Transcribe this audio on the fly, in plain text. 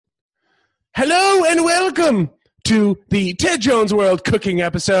Hello and welcome to the Ted Jones World Cooking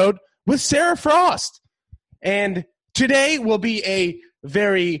episode with Sarah Frost. And today will be a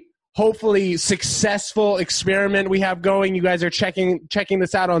very hopefully successful experiment we have going. You guys are checking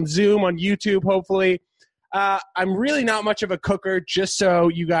this out on Zoom, on YouTube, hopefully. I'm really not much of a cooker, just so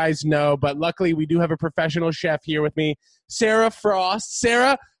you guys know, but luckily we do have a professional chef here with me, Sarah Frost.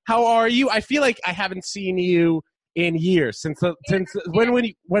 Sarah, how are you? I feel like I haven't seen you in years since when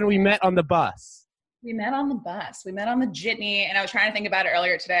we met on the bus. We met on the bus. We met on the jitney, and I was trying to think about it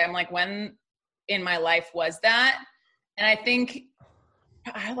earlier today. I'm like, when in my life was that? And I think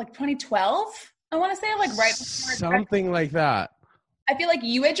like 2012. I want to say like right before something like that. I feel like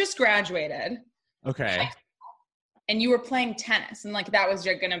you had just graduated. Okay. And you were playing tennis, and like that was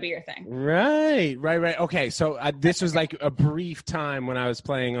going to be your thing. Right. Okay, so this was like a brief time when I was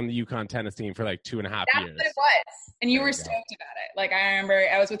playing on the UConn tennis team for like 2.5 years. That's what it was. And you were stoked about it. Like I remember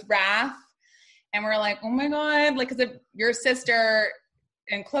I was with Raph, and we're like, oh my God, like, because your sister,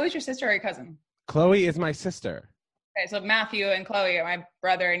 and Chloe's your sister or your cousin? Chloe is my sister. Okay, so Matthew and Chloe, my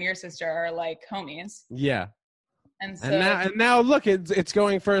brother and your sister, are like homies. Yeah. And so and now look, it's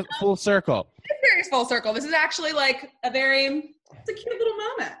going for full circle. It's very full circle. This is actually like it's a cute little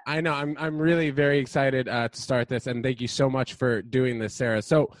moment. I know. I'm really very excited to start this, and thank you so much for doing this, Sarah.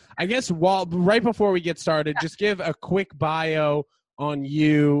 So I guess right before we get started, just give a quick bio on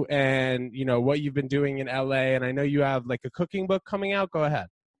you and what you've been doing in LA. And I know you have like a cooking book coming out. Go ahead.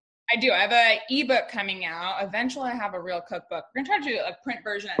 I do. I have an ebook coming out. Eventually, I have a real cookbook. We're gonna try to do a print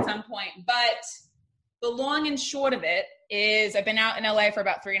version at some point, but the long and short of it is I've been out in LA for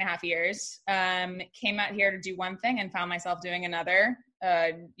about 3.5 years. Came out here to do one thing and found myself doing another,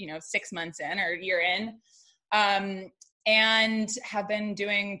 6 months in or a year in. And have been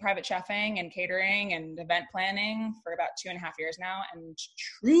doing private chefing and catering and event planning for about 2.5 years now and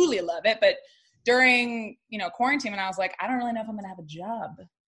truly love it. But during, quarantine, when I was like, I don't really know if I'm going to have a job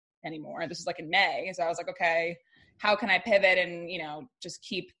anymore. This is like in May. So I was like, okay, how can I pivot and, just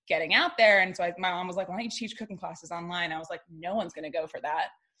keep getting out there? And so my mom was like, why don't you teach cooking classes online? I was like, no one's going to go for that.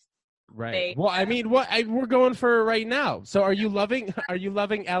 Right. Well, I mean, we're going for right now. So are you loving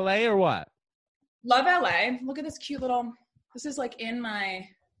LA or what? Love LA. Look at this cute this is like in my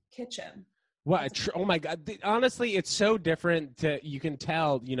kitchen. What? Oh my God. Honestly, it's so different you can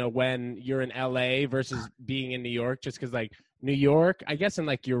tell, when you're in LA versus being in New York, just because like New York, I guess in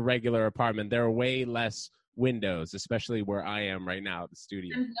like your regular apartment, there are way less windows, especially where I am right now at the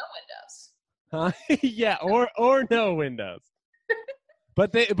studio. And no windows. Huh? Yeah, or no windows.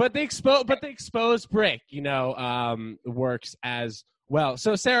 But the exposed brick, works as well.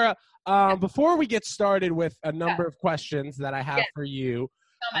 So Sarah, before we get started with a number of questions that I have for you,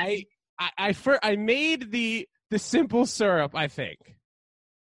 I made the simple syrup, I think.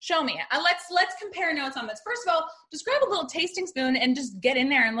 Show me. Let's compare notes on this. First of all, just grab a little tasting spoon and just get in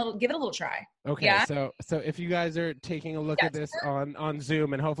there and give it a little try. Okay. Yeah? So if you guys are taking a look at this on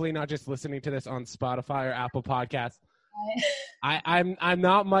Zoom and hopefully not just listening to this on Spotify or Apple Podcasts, I'm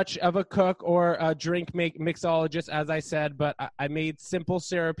not much of a cook or a drink mixologist, as I said, but I made simple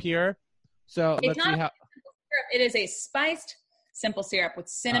syrup here. So let's see how. It is a spiced simple syrup with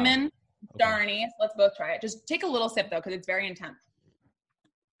cinnamon, darnie. So let's both try it. Just take a little sip though, because it's very intense.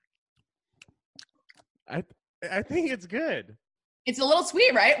 I think it's good. It's a little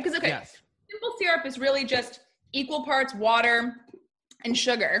sweet, right? Because yes. Simple syrup is really just equal parts water and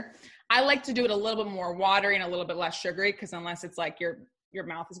sugar. I like to do it a little bit more watery and a little bit less sugary, because unless it's like your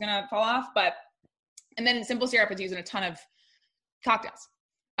mouth is gonna fall off. And then simple syrup is used in a ton of cocktails.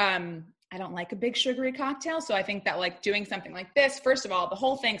 I don't like a big sugary cocktail, so I think that like doing something like this, first of all, the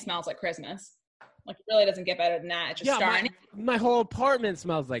whole thing smells like Christmas. Like it really doesn't get better than that. It's just starting. My whole apartment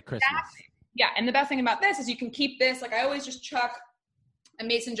smells like Christmas. Exactly. Yeah, and the best thing about this is you can keep this, like I always just chuck a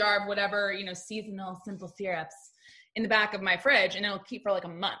mason jar of whatever, seasonal simple syrups in the back of my fridge, and it'll keep for like a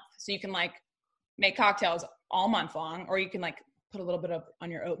month. So you can like make cocktails all month long, or you can like put a little bit on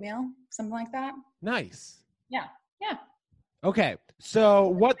your oatmeal, something like that. Nice. Yeah. Okay, so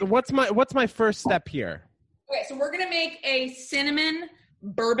what's my first step here? Okay, so we're gonna make a cinnamon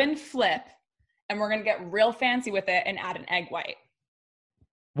bourbon flip, and we're gonna get real fancy with it and add an egg white.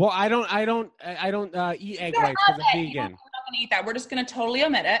 Well, I don't eat egg whites because I'm vegan. We're not going to eat that. We're just going to totally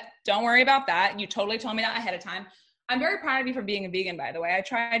omit it. Don't worry about that. You totally told me that ahead of time. I'm very proud of you for being a vegan, by the way. I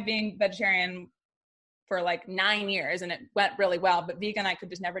tried being vegetarian for like 9 years and it went really well, but vegan I could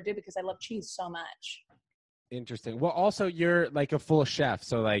just never do because I love cheese so much. Interesting. Well, also you're like a full chef,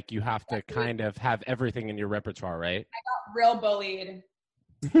 so like you have to kind of have everything in your repertoire, right? I got real bullied.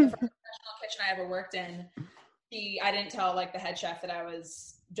 The first professional kitchen I ever worked in. I didn't tell like the head chef that I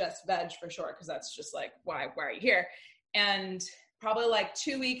was just veg for sure, because that's just like, why are you here? And probably like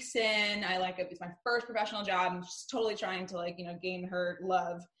 2 weeks in, it's my first professional job. I'm just totally trying to like, gain her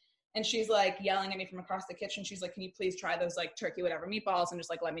love. And she's like yelling at me from across the kitchen. She's like, can you please try those like turkey, whatever meatballs, and just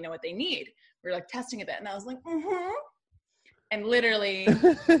like, let me know what they need. We were like testing a bit. And I was like, and literally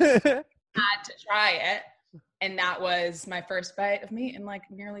had to try it. And that was my first bite of meat in like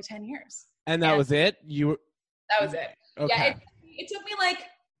nearly 10 years. And that was it? That was it. Okay. Yeah, it took me like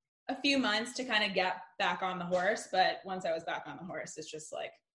a few months to kind of get back on the horse, but once I was back on the horse, it's just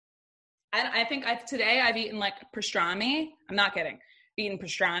like, I think today I've eaten like pastrami. I'm not kidding. I've eaten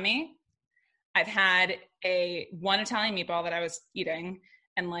pastrami. I've had one Italian meatball that I was eating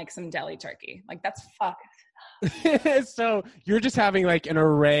and like some deli turkey. Like that's fuck. So you're just having like an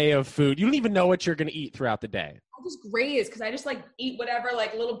array of food. You don't even know what you're going to eat throughout the day. I just graze because I just like eat whatever,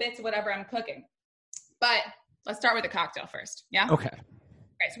 like little bits of whatever I'm cooking. But let's start with the cocktail first. Yeah? Okay.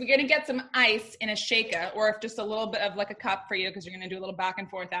 So we're going to get some ice in a shaker, or if just a little bit of like a cup for you, because you're going to do a little back and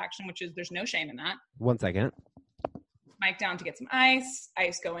forth action, which is, there's no shame in that. 1 second. Mic down to get some ice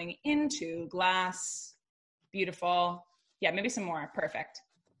going into glass. Beautiful. Yeah, maybe some more. Perfect.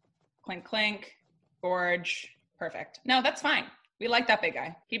 Clink, clink. Gorge. Perfect. No, that's fine. We like that big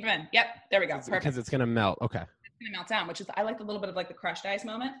guy. Keep him in. Yep. There we go. Perfect. Because it's going to melt. Okay. It's going to melt down, which is, I like a little bit of like the crushed ice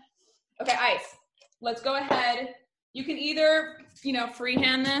moment. Okay, ice. Let's go ahead. You can either,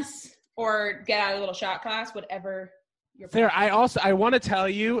 freehand this or get out a little shot glass, whatever you're Sarah, I want to tell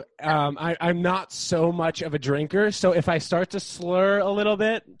you, I'm not so much of a drinker. So if I start to slur a little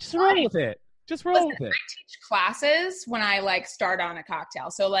bit, just roll with it. Just roll with it. I teach classes when I like start on a cocktail.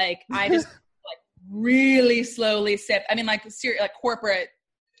 So like, I just like really slowly sip. I mean, like corporate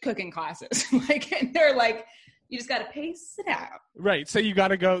cooking classes, like, and they're like, you just got to pace it out. Right. So you got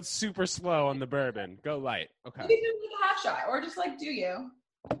to go super slow on the bourbon. Go light. Okay. You can do like a half shot or just like do you.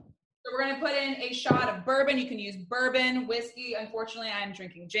 So we're going to put in a shot of bourbon. You can use bourbon, whiskey. Unfortunately, I'm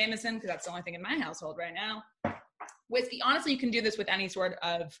drinking Jameson because that's the only thing in my household right now. Whiskey. Honestly, you can do this with any sort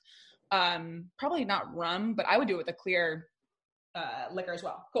of, probably not rum, but I would do it with a clear liquor as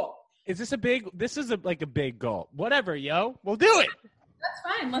well. Cool. Is this a big gulp? Whatever, yo. We'll do it.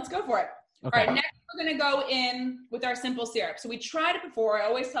 That's fine. Let's go for it. Okay. All right, next we're going to go in with our simple syrup. So we tried it before. I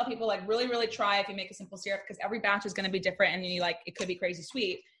always tell people like really, really try if you make a simple syrup because every batch is going to be different and it could be crazy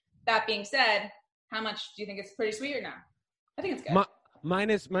sweet. That being said, how much do you think it's pretty sweet or no? I think it's good.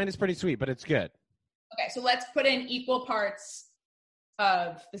 Mine is pretty sweet, but it's good. Okay, so let's put in equal parts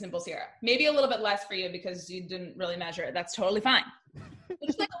of the simple syrup. Maybe a little bit less for you because you didn't really measure it. That's totally fine.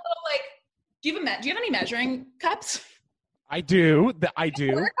 Just like a little like, do you have any measuring cups? I do. I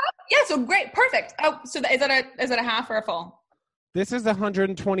do. Yeah, so great. Perfect. Oh, so is that a half or a full? This is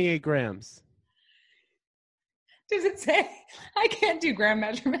 128 grams. Does it say? I can't do gram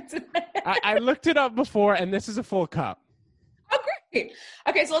measurements. I looked it up before, and this is a full cup. Oh, great.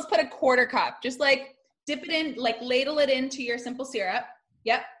 Okay, so let's put a quarter cup. Just like dip it in, like ladle it into your simple syrup.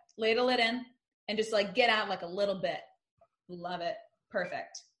 Yep, ladle it in, and just like get out like a little bit. Love it.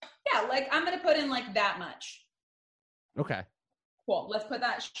 Perfect. Yeah, like I'm going to put in like that much. Okay. Cool. Let's put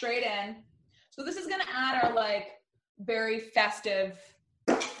that straight in. So this is going to add our like very festive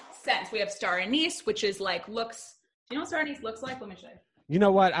sense. We have star anise, which is like looks. Do you know what star anise looks like? Let me show you. You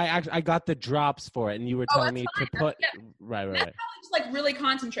know what? I got the drops for it, and you were telling me to put right. That's probably just like really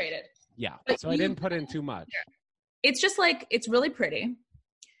concentrated. Yeah. So I didn't put in too much. It's just like it's really pretty.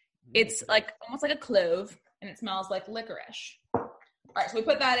 It's like almost like a clove, and it smells like licorice. All right, so we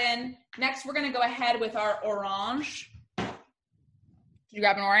put that in. Next, we're going to go ahead with our orange. Did you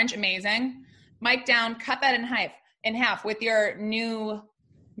grab an orange? Amazing. Mic down, cut that in half with your new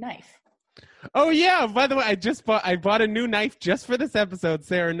knife. Oh yeah! By the way, I bought a new knife just for this episode.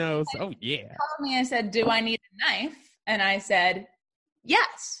 Sarah knows. Oh yeah. You called me and said, "Do I need a knife?" And I said,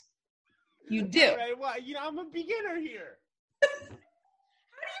 "Yes, you do." All right, well, I'm a beginner here.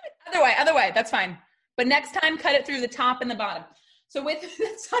 Other way. That's fine. But next time, cut it through the top and the bottom. So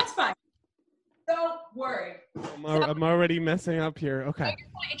that's fine. Don't worry. I'm already messing up here. Okay.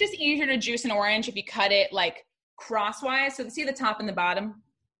 It's just easier to juice an orange if you cut it like crosswise. So see the top and the bottom?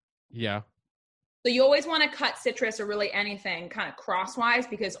 Yeah. So you always want to cut citrus or really anything kind of crosswise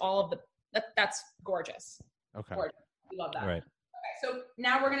because all of that's gorgeous. Okay. Gorgeous. We love that. All right. Okay, so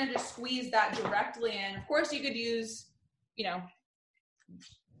now we're going to just squeeze that directly in. Of course, you could use,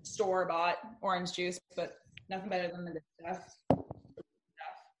 store-bought orange juice, but nothing better than the good stuff.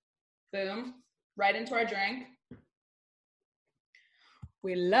 Boom. Right into our drink.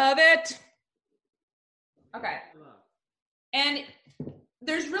 We love it. Okay. And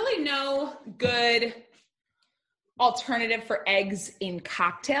there's really no good alternative for eggs in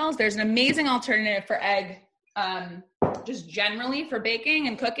cocktails. There's an amazing alternative for egg, just generally for baking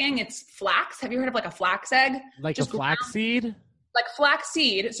and cooking. It's flax. Have you heard of like a flax egg? Like just a flax seed? Like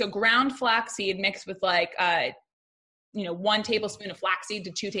flaxseed. So ground flaxseed mixed with like, 1 tablespoon of flaxseed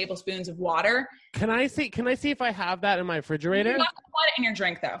to 2 tablespoons of water. Can I see if I have that in my refrigerator? You're not going to want it in your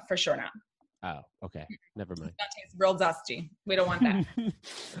drink though, for sure not. Oh, okay. Never mind. That tastes real dusty. We don't want that.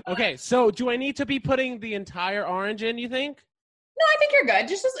 Okay, so do I need to be putting the entire orange in, you think? No, I think you're good.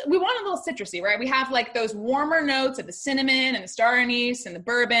 We want a little citrusy, right? We have like those warmer notes of the cinnamon and the star anise and the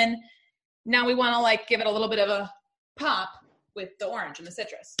bourbon. Now we want to like give it a little bit of a pop with the orange and the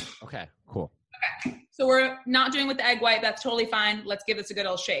citrus. Okay, cool. Okay, so we're not doing with the egg white. That's totally fine. Let's give this a good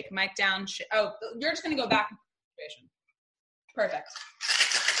old shake. Mic down. Oh, you're just going to go back. Perfect.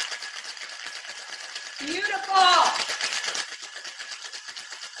 Beautiful.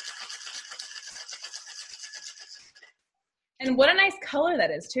 And what a nice color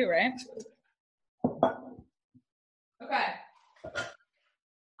that is too, right? Okay.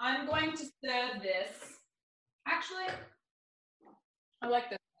 I'm going to serve this. Actually, I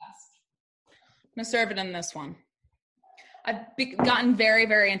like this best. I'm going to serve it in this one. I've gotten very,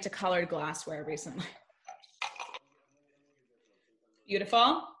 very into colored glassware recently.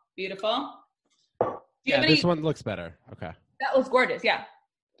 Beautiful. Beautiful. Yeah, this one looks better. Okay. That looks gorgeous. Yeah.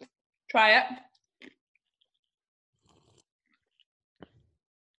 Try it.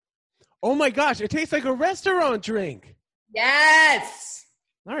 Oh my gosh, it tastes like a restaurant drink. Yes.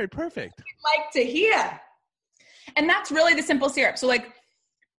 All right, perfect. I'd like to hear. And that's really the simple syrup. So like,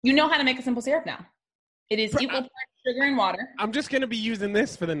 you know how to make a simple syrup now. It is equal parts sugar and water. I'm just going to be using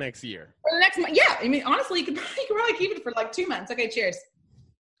this for the next year. For the next month. Yeah. I mean, honestly, you could probably keep it for like 2 months. Okay, cheers.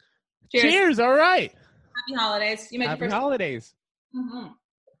 Cheers. All right. Happy holidays. You made Happy holidays. Mm-hmm.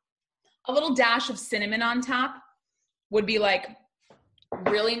 A little dash of cinnamon on top would be like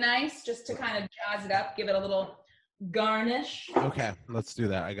really nice, just to kind of jazz it up, give it a little garnish. Okay, let's do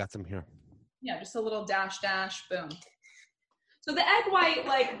that. I got some here. Yeah, just a little dash, boom. So the egg white,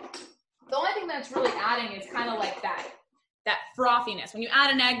 like, the only thing that's really adding is kind of like that frothiness. When you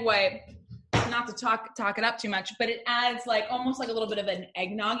add an egg white, not to talk it up too much, but it adds like almost like a little bit of an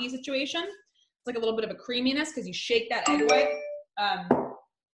eggnoggy situation. It's like a little bit of a creaminess because you shake that egg white.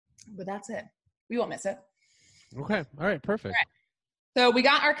 But that's it. We won't miss it. Okay. All right. Perfect. All right. So we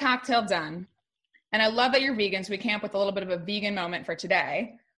got our cocktail done. And I love that you're vegan, so we came up with a little bit of a vegan moment for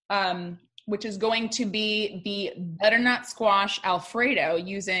today, which is going to be the butternut squash Alfredo,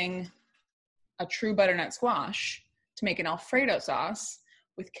 using a true butternut squash to make an Alfredo sauce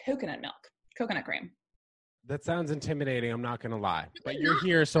with coconut cream. That sounds intimidating, I'm not going to lie. But you're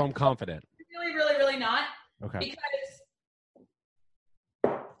here, so I'm confident. Really, really, really not. Okay.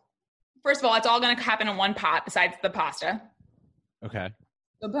 Because, first of all, it's all going to happen in one pot besides the pasta. Okay.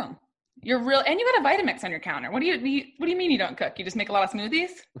 So boom. You're real, and you got a Vitamix on your counter. What do you mean you don't cook? You just make a lot of smoothies?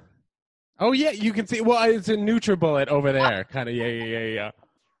 Oh yeah, you can see. Well, it's a NutriBullet over there, kind of. Yeah.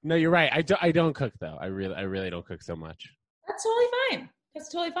 No, you're right. I don't cook though. I really don't cook so much. That's totally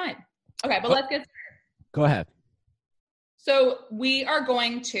fine. Okay, but let's get started. Go ahead. So we are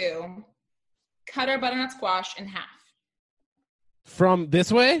going to cut our butternut squash in half. From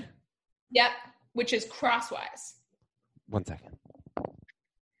this way? Yep, which is crosswise. 1 second.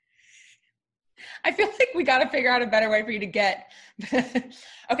 I feel like we got to figure out a better way for you to get.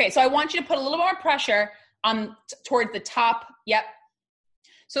 Okay, so I want you to put a little more pressure on towards the top. Yep.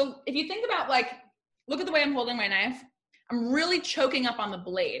 So if you think about, like, look at the way I'm holding my knife. I'm really choking up on the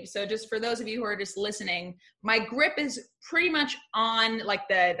blade. So just for those of you who are just listening, my grip is pretty much on like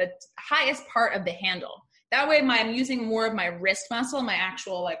the highest part of the handle. That way I'm using more of my wrist muscle, my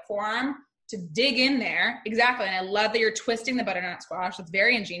actual like forearm, to dig in there. Exactly. And I love that you're twisting the butternut squash. That's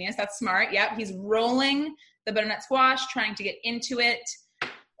very ingenious. That's smart. Yep. He's rolling the butternut squash, trying to get into it. There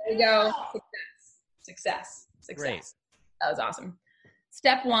you go. Success. Great. That was awesome.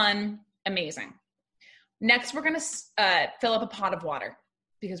 Step 1, amazing. Next, we're going to fill up a pot of water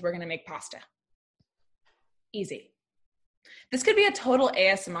because we're going to make pasta. Easy. This could be a total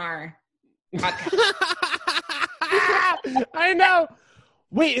ASMR podcast. I know.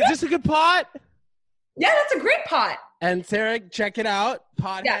 Wait, is this a good pot? Yeah, that's a great pot. And Sarah, check it out.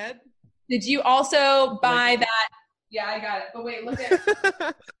 Pothead. Yeah. Did you also buy that? Yeah, I got it. But wait, look at I'm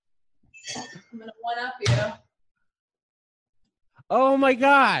going to one-up you. Oh my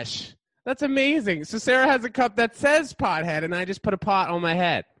gosh. That's amazing. So Sarah has a cup that says pothead, and I just put a pot on my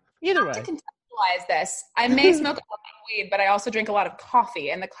head. Either way. To contextualize this, I may smoke a lot of weed, but I also drink a lot of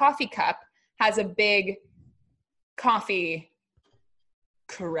coffee. And the coffee cup has a big coffee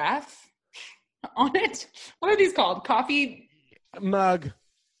carafe. on it. What are these called? Coffee mug.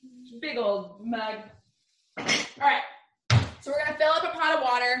 Big old mug. All right. So we're going to fill up a pot of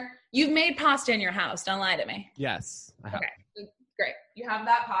water. You've made pasta in your house. Don't lie to me. Yes, I have. Okay. Great. You have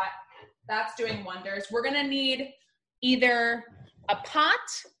that pot. That's doing wonders. We're going to need either a pot,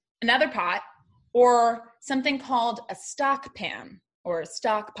 another pot, or something called a stock pan or a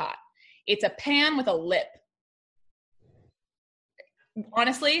stock pot. It's a pan with a lip.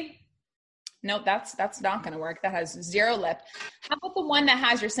 Honestly, no, that's not going to work. That has zero lip. How about the one that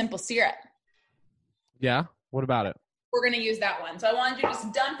has your simple syrup? Yeah. What about it? We're going to use that one. So I wanted you to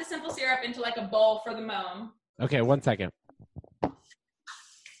just dump the simple syrup into like a bowl for the moment. Okay, 1 second.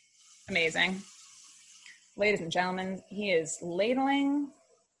 Amazing. Ladies and gentlemen, he is ladling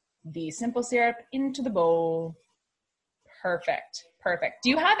the simple syrup into the bowl. Perfect. Do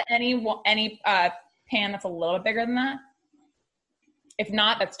you have any pan that's a little bit bigger than that? If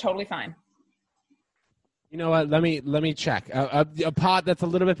not, that's totally fine. You know what? Let me check. A pot that's a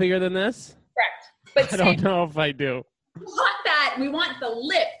little bit bigger than this? Correct. But I don't know if I do. We want the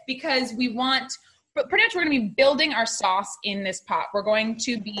lip because but pretty much we're going to be building our sauce in this pot. We're going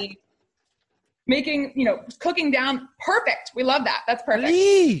to be making, cooking down. Perfect. We love that. That's perfect.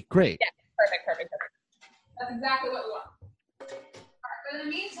 Eee, great. Yeah, perfect. That's exactly what we want. All right, but in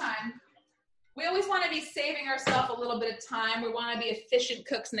the meantime, we always want to be saving ourselves a little bit of time. We want to be efficient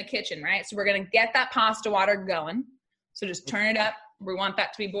cooks in the kitchen, right? So we're going to get that pasta water going. So just turn it up. We want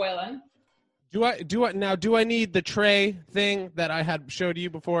that to be boiling. Do I need the tray thing that I had showed you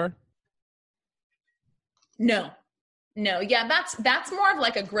before? No. Yeah, that's more of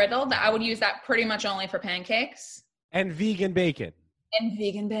like a griddle. That I would use that pretty much only for pancakes. And vegan bacon.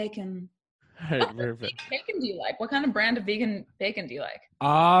 What bacon do you like? What kind of brand of vegan bacon do you like?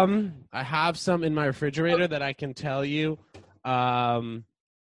 I have some in my refrigerator that I can tell you.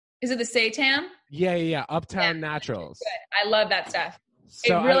 Is it the seitan? Yeah. Uptown Naturals. Good. I love that stuff.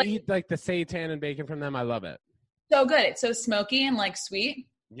 So I eat like the seitan and bacon from them. I love it. So good. It's so smoky and like sweet.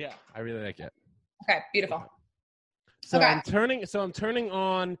 Yeah, I really like it. Okay, beautiful. So okay. I'm turning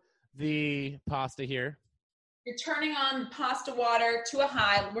on the pasta here. You're turning on pasta water to a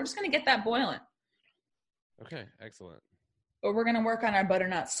high. We're just going to get that boiling. Okay, excellent. But we're going to work on our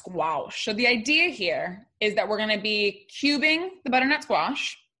butternut squash. So the idea here is that we're going to be cubing the butternut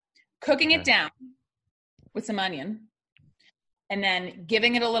squash, cooking it down with some onion, and then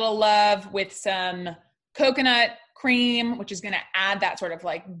giving it a little love with some coconut cream, which is going to add that sort of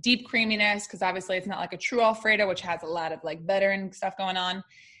like deep creaminess, because obviously it's not like a true Alfredo, which has a lot of like butter and stuff going on.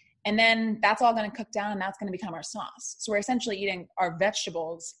 And then that's all going to cook down, and that's going to become our sauce. So we're essentially eating our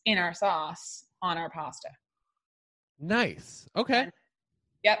vegetables in our sauce on our pasta. Nice. Okay.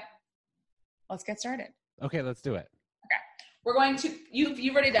 Yep. Let's get started. Okay, let's do it. Okay. We're going to,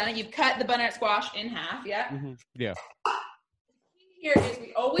 you've already done it. You've cut the butternut squash in half. Yeah. Mm-hmm. Yeah. Here is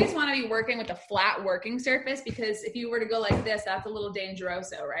we always want to be working with a flat working surface, because if you were to go like this, that's a little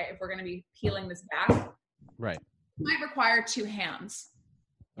dangeroso, right? If we're going to be peeling this back. Right. It might require 2 hands.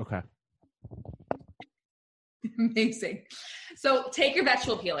 Okay. Amazing. So take your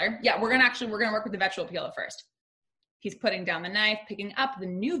vegetable peeler. Yeah, we're going to work with the vegetable peeler first. He's putting down the knife, picking up the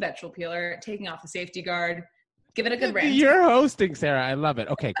new vegetable peeler, taking off the safety guard. Give it a good rinse. You're hosting, Sarah. I love it.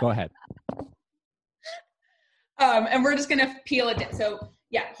 Okay, go ahead. And we're just going to peel it down. So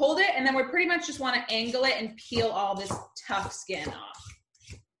yeah, hold it. And then we pretty much just want to angle it and peel all this tough skin off.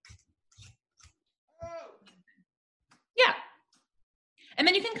 Yeah. And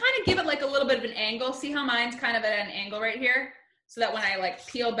then you can kind of give it like a little bit of an angle. See how mine's kind of at an angle right here? So that when I like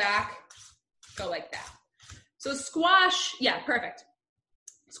peel back, go like that. So squash, yeah, perfect.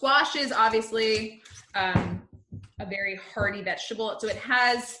 Squash is obviously a very hearty vegetable. So it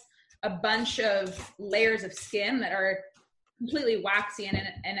has a bunch of layers of skin that are completely waxy and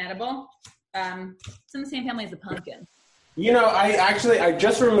inedible. It's in the same family as the pumpkin. You know, I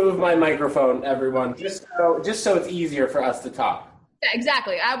just removed my microphone, everyone, just so it's easier for us to talk. Yeah,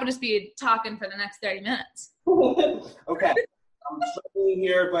 exactly. I would just be talking for the next 30 minutes. Okay. I'm struggling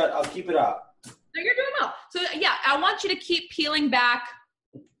here, but I'll keep it up. No, you're doing well. So yeah, I want you to keep peeling back.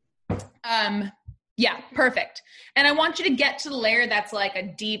 Yeah, perfect. And I want you to get to the layer that's like a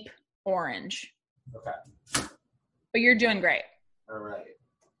deep orange. Okay. But you're doing great. All right.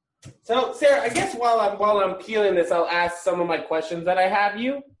 So Sarah, I guess while I'm peeling this, I'll ask some of my questions that I have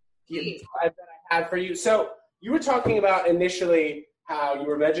for you. So you were talking about initially how you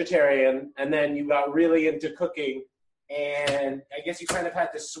were vegetarian, and then you got really into cooking. And I guess you kind of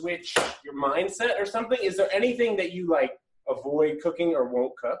had to switch your mindset or something. Is there anything that you like avoid cooking or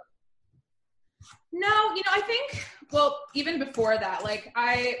won't cook? No, I think, well, even before that, like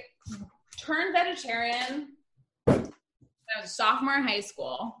turned vegetarian when I was a sophomore in high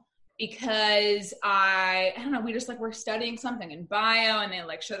school because I don't know, we just like were studying something in bio and they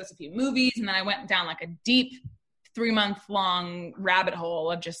like showed us a few movies, and then I went down like a deep 3-month-long rabbit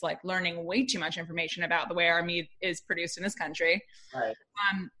hole of just like learning way too much information about the way our meat is produced in this country. Right.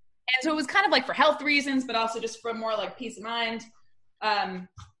 And so it was kind of like for health reasons, but also just for more like peace of mind.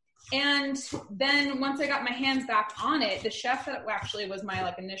 And then once I got my hands back on it, the chef that actually was my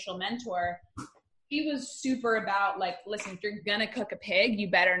like initial mentor, he was super about like, listen, if you're gonna cook a pig, you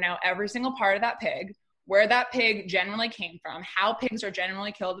better know every single part of that pig, where that pig generally came from, how pigs are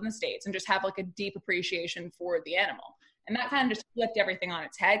generally killed in the States, and just have like a deep appreciation for the animal. And that kind of just flipped everything on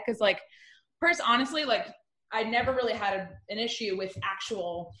its head. Cause like, honestly, like I never really had an issue with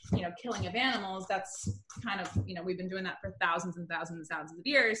actual, killing of animals. That's kind of, we've been doing that for thousands and thousands and thousands of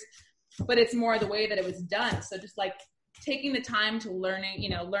years, but it's more the way that it was done. So just like taking the time to learning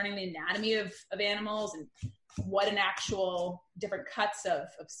the anatomy of animals and what an actual different cuts of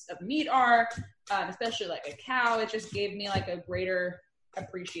meat are, especially like a cow, it just gave me like a greater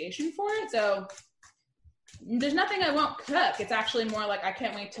appreciation for it. So there's nothing I won't cook. It's actually more like, I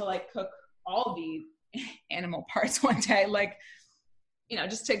can't wait to like cook all the animal parts one day, like,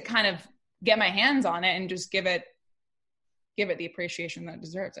 just to kind of get my hands on it and just give it the appreciation that it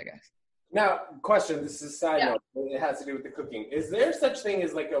deserves, I guess. Now, question, this is a side note, it has to do with the cooking. Is there such thing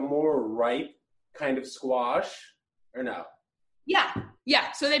as like a more ripe kind of squash or no?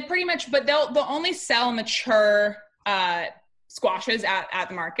 Yeah. So they pretty much, but they'll only sell mature squashes at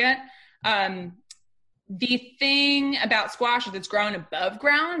the market. The thing about squash is it's grown above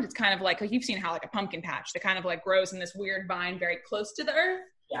ground. It's kind of like you've seen how like a pumpkin patch that kind of like grows in this weird vine very close to the earth.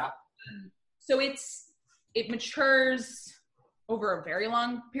 Yeah. So it matures over a very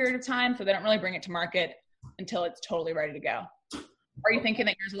long period of time. So they don't really bring it to market until it's totally ready to go. Are you thinking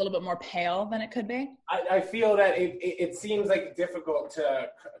that yours is a little bit more pale than it could be? I feel that it seems like difficult to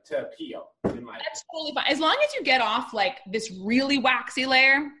peel. That's totally fine. As long as you get off like this really waxy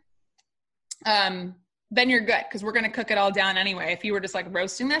layer, then you're good, because we're going to cook it all down anyway. If you were just like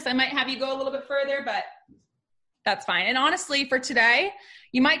roasting this, I might have you go a little bit further, but that's fine. And honestly, for today,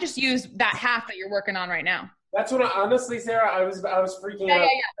 you might just use that half that you're working on right now. That's what honestly, Sarah, I was freaking out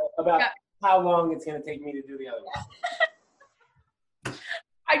about how long it's going to take me to do the other one.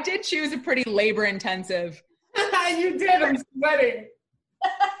 I did choose a pretty labor intensive. You did. I'm sweating.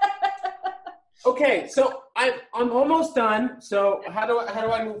 Okay, so I'm almost done. So how do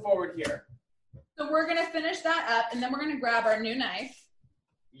I move forward here? So we're going to finish that up, and then we're going to grab our new knife.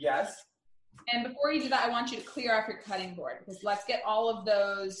 Yes. And before you do that, I want you to clear off your cutting board, because let's get all of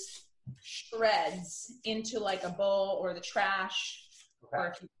those shreds into like a bowl or the trash, or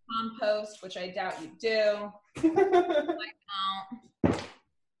if you compost, which I doubt you do,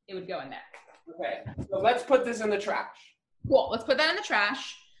 it would go in there. Okay, so let's put this in the trash. Cool, let's put that in the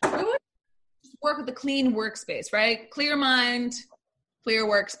trash. We would just work with a clean workspace, right? Clear mind, clear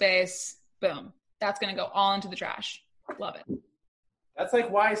workspace, boom. That's going to go all into the trash. Love it. That's like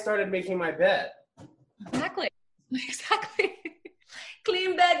why I started making my bed. Exactly.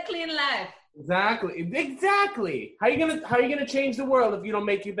 Clean bed, clean life. Exactly. How are you gonna change the world if you don't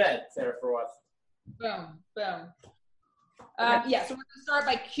make your bed, Sarah Frost? Boom. Yeah, so we're gonna start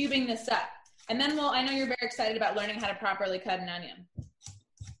by cubing this up. And then I know you're very excited about learning how to properly cut an onion.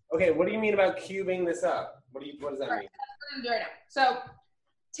 Okay, what do you mean about cubing this up? What does that mean? That's what we're gonna do right now. So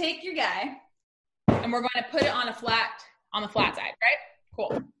take your guy, and we're going to put it on the flat side, right?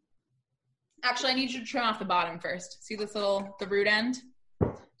 Cool. Actually, I need you to trim off the bottom first. See this the root end? So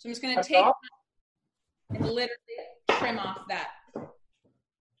I'm just going to take and literally trim off that.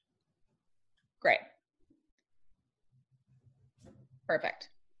 Great. Perfect.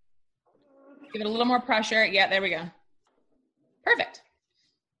 Give it a little more pressure. Yeah, there we go. Perfect.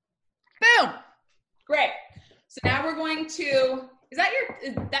 Boom. Great. So now we're going to, is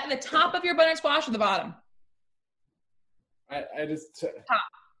that the top of your butternut squash or the bottom? I just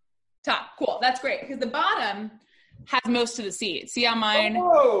Top. Cool. That's great, because the bottom has most of the seeds. See how mine?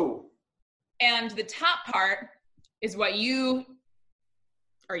 Oh. And the top part is what you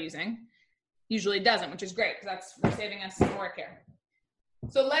are using. Usually doesn't, which is great, because we're saving us some work here.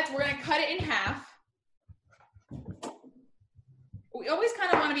 So we're going to cut it in half. We always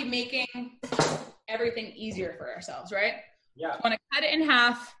kind of want to be making everything easier for ourselves, right? Yeah. So want to cut it in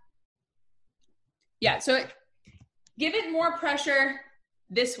half. Yeah. So give it more pressure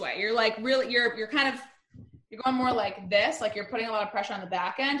this way. You're like really, you're going more like this, like you're putting a lot of pressure on the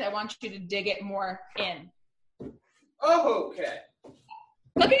back end. I want you to dig it more in. Oh, okay.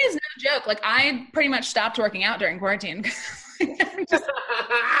 Cooking is no joke. Like I pretty much stopped working out during quarantine.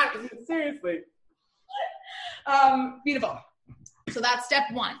 Seriously. Beautiful. So that's step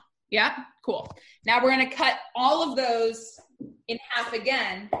one. Yeah, cool. Now we're going to cut all of those in half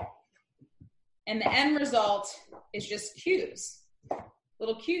again. And the end result is just cubes,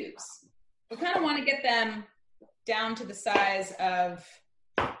 little cubes. We kind of want to get them down to the size of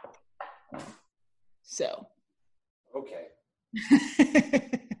so. Okay.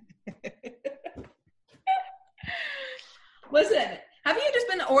 Listen, have you just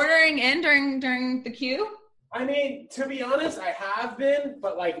been ordering in during the queue? I mean, to be honest, I have been,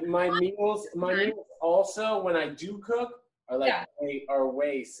 but like my meals also when I do cook are like are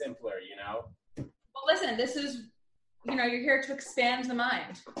way simpler, you know? Well, listen, this is, you know, you're here to expand the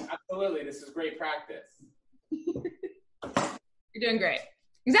mind. Absolutely. This is great practice. You're doing great.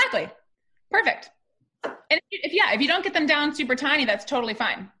 Exactly. Perfect. And if you don't get them down super tiny, that's totally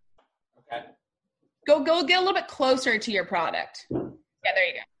fine. Okay. Go get a little bit closer to your product. Yeah, there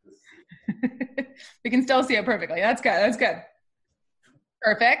you go. We can still see it perfectly. That's good. That's good.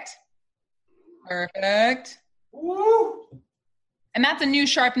 Perfect. Perfect. Woo! And that's a new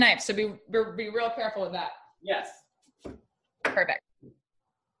sharp knife, so be real careful with that. Yes. Perfect.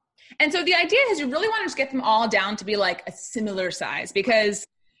 And so the idea is you really want to just get them all down to be like a similar size, because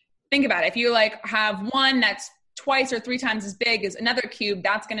think about it. If you like have one that's twice or three times as big as another cube,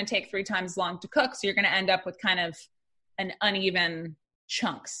 that's going to take 3 times as long to cook. So you're going to end up with kind of an uneven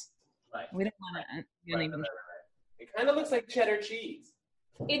chunks. Right. We don't want to uneven. Right. It kind of looks like cheddar cheese.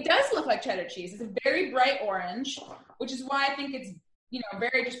 It does look like cheddar cheese. It's a very bright orange, which is why I think it's, you know,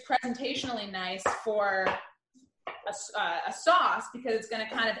 very just presentationally nice for a sauce, because it's going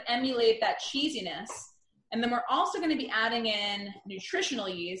to kind of emulate that cheesiness. And then we're also going to be adding in nutritional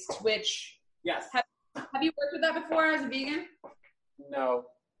yeast, which yes. Have you worked with that before as a vegan? No.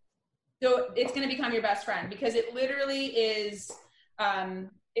 So it's going to become your best friend, because it literally is,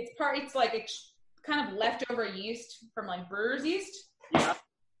 it's like kind of leftover yeast from like brewer's yeast. Yeah.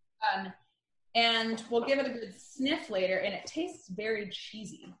 And we'll give it a good sniff later, and it tastes very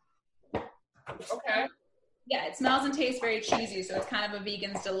cheesy. Okay. Yeah, it smells and tastes very cheesy, so it's kind of a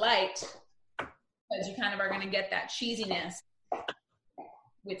vegan's delight, because you kind of are going to get that cheesiness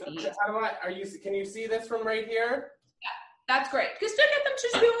with the yeast. Can you see this from right here? Yeah, that's great. Because to get them to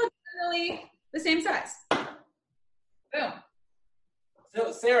just be literally the same size. Boom.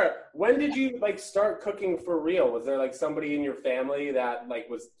 So Sarah, when did you like start cooking for real? Was there like somebody in your family that like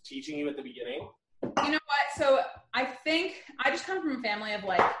was teaching you at the beginning? You know what? So I think I just come from a family of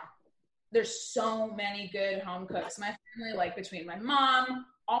like, there's so many good home cooks. My family, like between my mom,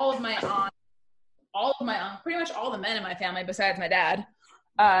 all of my aunts, pretty much all the men in my family besides my dad.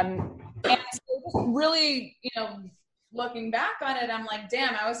 And so just really, you know, looking back on it, I'm like,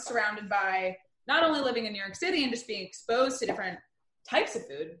 damn, I was surrounded by not only living in New York City and just being exposed to different types of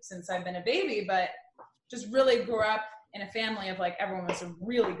food since I've been a baby, but just really grew up in a family of like, everyone was a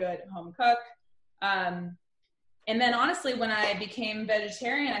really good home cook. And then honestly, when I became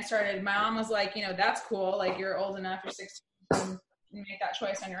vegetarian, my mom was like, you know, that's cool. Like, you're old enough, you're 16, you make that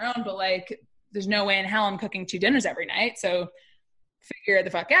choice on your own, but like, there's no way in hell I'm cooking 2 dinners every night. So figure it the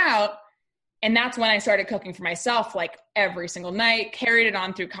fuck out. And that's when I started cooking for myself, like every single night, carried it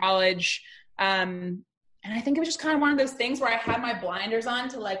on through college. And I think it was just kind of one of those things where I had my blinders on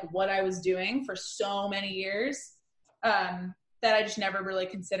to like what I was doing for so many years, that I just never really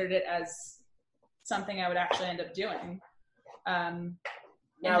considered it as something I would actually end up doing.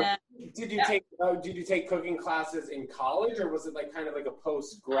 Now, did you take cooking classes in college, or was it like kind of like a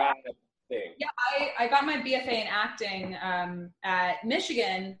post-grad thing? Yeah, I got my BFA in acting at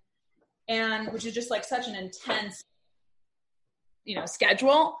Michigan, and which is just like such an intense, you know,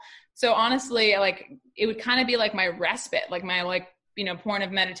 schedule. So honestly, like it would kind of be like my respite, like my like, you know, point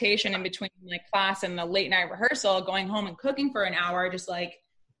of meditation in between like class and the late night rehearsal, going home and cooking for an hour, just like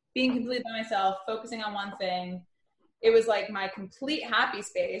being completely by myself, focusing on one thing. It was like my complete happy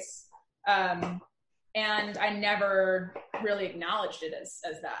space. And I never really acknowledged it as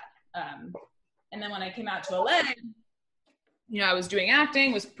that. And then when I came out to LA, you know, I was doing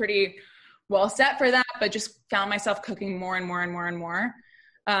acting, was pretty well set for that, but just found myself cooking more and more and more and more.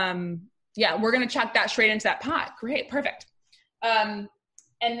 Yeah, we're going to chuck that straight into that pot. Great. Perfect. And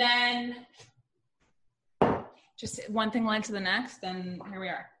then just one thing led to the next, and here we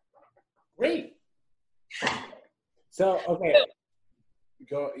are. Great. So, okay.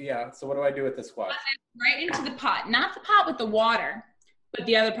 So what do I do with the squash? Right into the pot. Not the pot with the water, but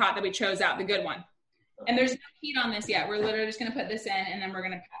the other pot that we chose out, the good one. And there's no heat on this yet. We're literally just going to put this in, and then we're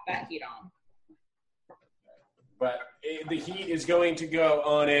going to pop that heat on. But the heat is going to go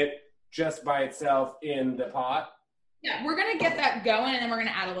on it just by itself in the pot? Yeah, we're going to get that going, and then we're going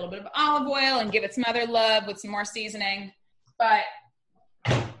to add a little bit of olive oil and give it some other love with some more seasoning. But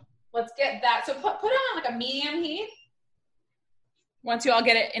let's get that. So put it on like a medium heat once you all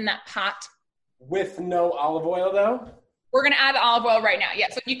get it in that pot. With no olive oil, though? We're going to add the olive oil right now. Yeah,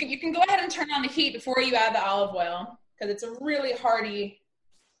 so you can go ahead and turn on the heat before you add the olive oil because it's a really hearty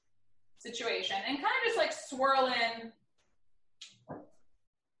situation. And kind of just like swirl in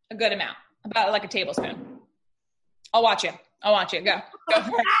a good amount, about like a tablespoon. I'll watch you. Go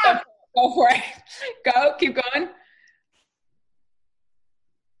for it. Go for it. Go. Keep going.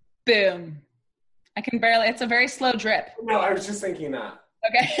 Boom. I can barely, it's a very slow drip. No, I was just thinking that.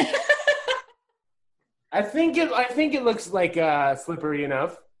 Okay. I think it looks like slippery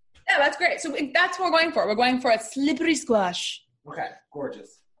enough. Yeah, that's great. So that's what we're going for. We're going for a slippery squash. Okay,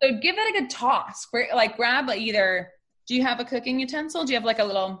 gorgeous. So give that a good toss. Like grab either, do you have a cooking utensil? Do you have like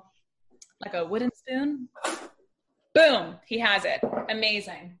a wooden spoon? Boom, he has it.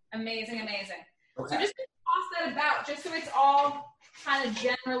 Amazing. Okay. So just toss that about just so it's all kind of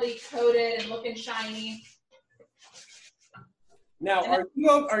generally coated and looking shiny. Now,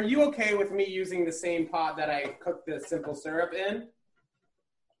 are you okay with me using the same pot that I cooked the simple syrup in?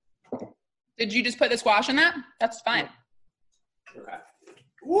 Did you just put the squash in that? That's fine. Okay.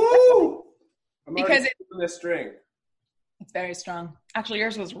 Woo! Because it's the string. It's very strong. Actually,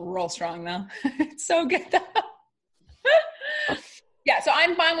 yours was real strong though. It's so good though. Yeah, so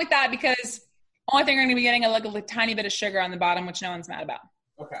I'm fine with that because only thing you're going to be getting a tiny bit of sugar on the bottom, which no one's mad about.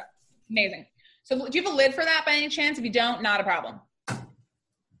 Okay. Amazing. So do you have a lid for that by any chance? If you don't, not a problem.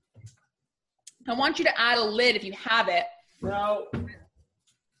 I want you to add a lid if you have it. No.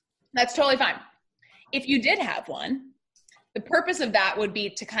 That's totally fine. If you did have one, the purpose of that would be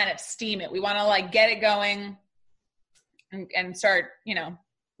to kind of steam it. We want to like get it going and start,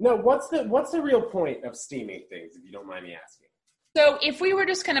 No, what's the real point of steaming things, if you don't mind me asking? So if we were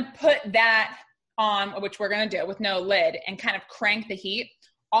just going to put that on, which we're going to do with no lid, and kind of crank the heat,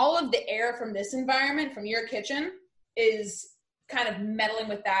 all of the air from this environment, from your kitchen, is kind of meddling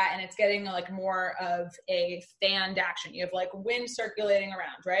with that, and it's getting like more of a fanned action. You have like wind circulating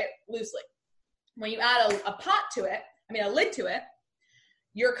around, right? Loosely. When you add a lid to it,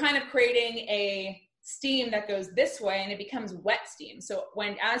 you're kind of creating a steam that goes this way, and it becomes wet steam. So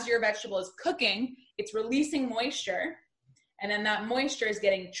as your vegetable is cooking, it's releasing moisture, and then that moisture is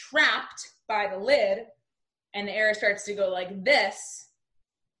getting trapped by the lid, and the air starts to go like this.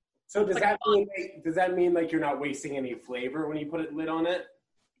 So does that mean like you're not wasting any flavor when you put a lid on it?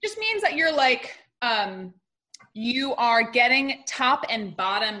 It just means that you're like, you are getting top and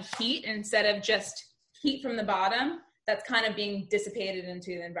bottom heat instead of just heat from the bottom that's kind of being dissipated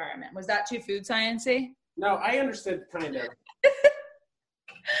into the environment. Was that too food science-y? No, I understood kind of.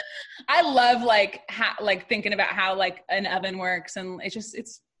 I love like thinking about how like an oven works, and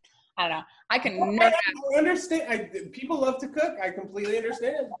it's I don't know. I can I understand. People love to cook. I completely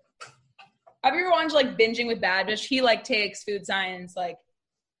understand. Have you ever watched like Binging with Badfish? He like takes food science like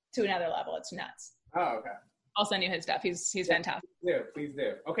to another level. It's nuts. Oh, okay. I'll send you his stuff. He's fantastic. Please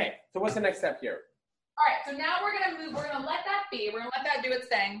do. Okay, so what's the next step here? All right, so now we're gonna let that be. We're gonna let that do its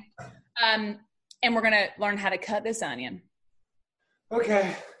thing, and we're gonna learn how to cut this onion.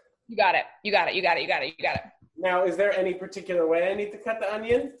 Okay. You got it. Now, is there any particular way I need to cut the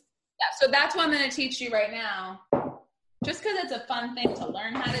onion? Yeah, so that's what I'm going to teach you right now. Just because it's a fun thing to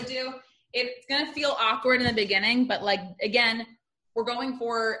learn how to do. It's going to feel awkward in the beginning, but like, again, we're going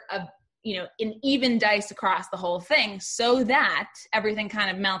for an even dice across the whole thing so that everything kind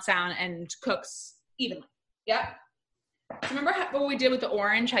of melts down and cooks evenly. Yeah. So remember what we did with the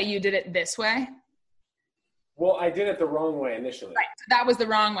orange, how you did it this way? Well, I did it the wrong way initially. Right. So that was the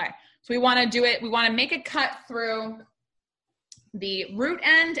wrong way. So we want to do it. We want to make a cut through the root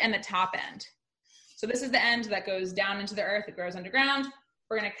end and the top end. So this is the end that goes down into the earth. It grows underground.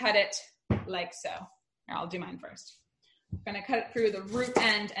 We're going to cut it like so. Here, I'll do mine first. We're going to cut it through the root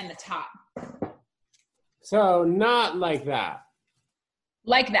end and the top. So not like that.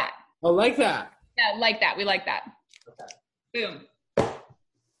 Like that. Oh, like that. Yeah, like that. We like that. Okay. Boom.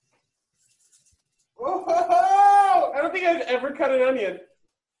 Whoa! I don't think I've ever cut an onion.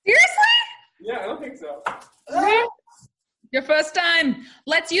 Seriously? Yeah, I don't think so. Your first time.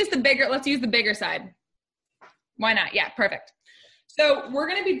 Let's use the bigger side. Why not? Yeah, perfect. So we're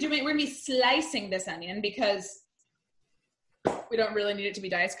going to be slicing this onion because we don't really need it to be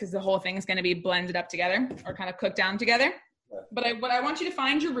diced because the whole thing is going to be blended up together or kind of cooked down together. Yeah. But I want you to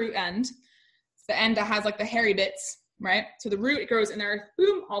find your root end. It's the end that has like the hairy bits, right? So the root, it grows in there.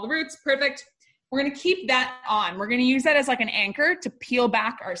 Boom, all the roots. Perfect. We're going to keep that on. We're going to use that as like an anchor to peel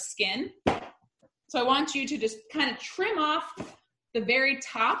back our skin. So I want you to just kind of trim off the very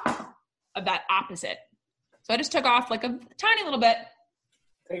top of that opposite. So I just took off like a tiny little bit.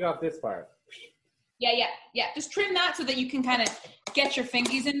 Take off this part. Yeah. Just trim that so that you can kind of get your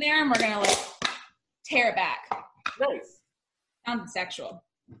fingies in there, and we're gonna like tear it back. Nice. Sounds sexual.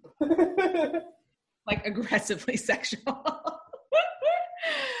 Like aggressively sexual.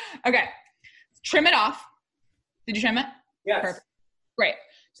 Okay. Trim it off. Did you trim it? Yes. Perfect. Great.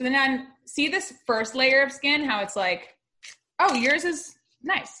 So then see this first layer of skin, how it's like, oh, yours is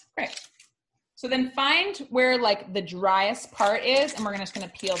nice. Great. So then find where like the driest part is, and we're just going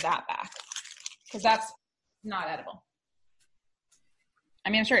to peel that back because that's not edible. I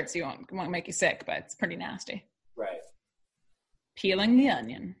mean, I'm sure it won't make you sick, but it's pretty nasty. Right. Peeling the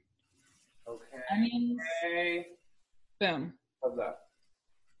onion. Okay. Onions. Okay. Boom. How's that?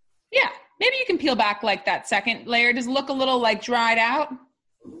 Yeah. Maybe you can peel back like that second layer. Does it look a little like dried out?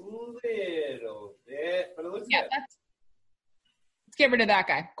 A little bit, but it looks good. Let's get rid of that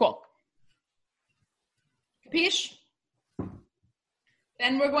guy. Cool. Capiche?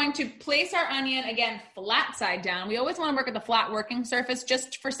 Then we're going to place our onion, again, flat side down. We always want to work at the flat working surface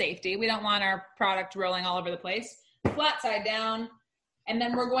just for safety. We don't want our product rolling all over the place. Flat side down. And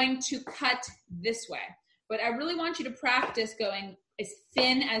then we're going to cut this way. But I really want you to practice going as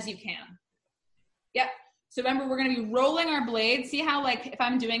thin as you can. Yep. So remember, we're going to be rolling our blade. See how, like, if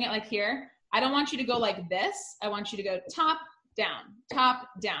I'm doing it like here, I don't want you to go like this. I want you to go top, down.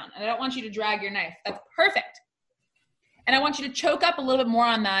 And I don't want you to drag your knife. That's perfect. And I want you to choke up a little bit more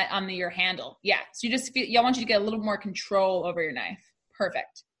on that, on your handle. Yeah. So you just feel, I want you to get a little more control over your knife.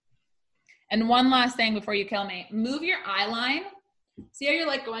 Perfect. And one last thing before you kill me, move your eye line. See how you're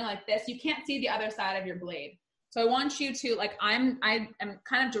like going like this? You can't see the other side of your blade. So I want you to, like, I am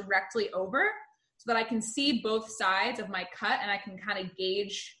kind of directly over so that I can see both sides of my cut and I can kind of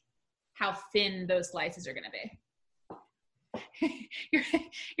gauge how thin those slices are going to be.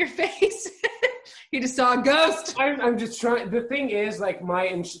 your face, you just saw a ghost. I'm just trying. The thing is, like,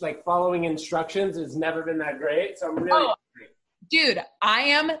 my following instructions has never been that great, so I'm really. Oh, dude, I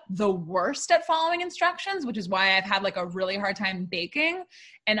am the worst at following instructions, which is why I've had like a really hard time baking.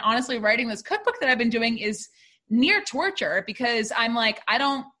 And honestly, writing this cookbook that I've been doing is near torture because I'm like, I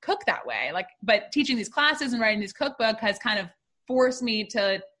don't cook that way. Like, but teaching these classes and writing this cookbook has kind of forced me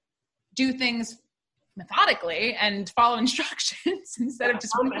to do things methodically and follow instructions instead of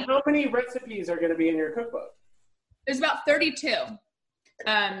just. How many recipes are going to be in your cookbook? There's about 32.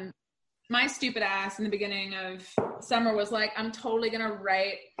 My stupid ass in the beginning of summer was like, I'm totally going to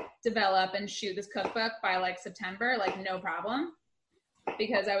write, develop, and shoot this cookbook by like September, like no problem.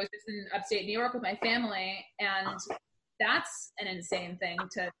 Because I was just in upstate New York with my family, and that's an insane thing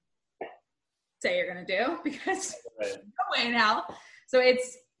to say you're going to do because no way in hell. So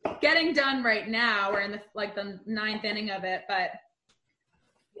it's getting done right now. We're in the ninth inning of it, but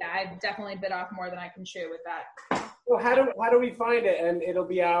yeah, I definitely bit off more than I can chew with that. Well, how do we find it? And it'll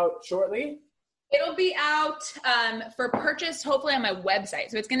be out shortly? It'll be out for purchase, hopefully on my website.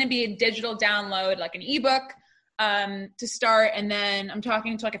 So it's going to be a digital download, like an ebook to start. And then I'm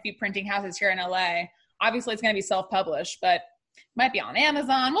talking to like a few printing houses here in LA. Obviously it's going to be self-published, but it might be on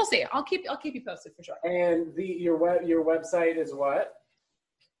Amazon. We'll see. I'll keep you posted for sure. And your website is what?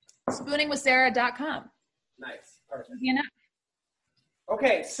 Spooningwithsarah.com. Nice. Perfect. You know?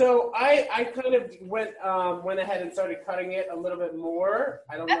 Okay, so I kind of went ahead and started cutting it a little bit more.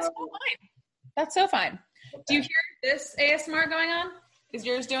 I don't know. So fine. That's so fine. Okay. Do you hear this ASMR going on? Is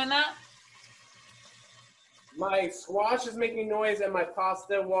yours doing that? My squash is making noise and my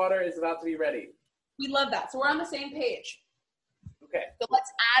pasta water is about to be ready. We love that. So we're on the same page. Okay. So let's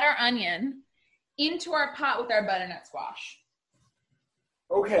add our onion into our pot with our butternut squash.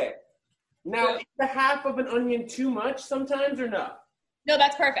 Okay. Now, is the half of an onion too much sometimes or no? No,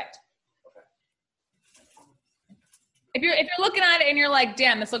 that's perfect. Okay. If you're looking at it and you're like,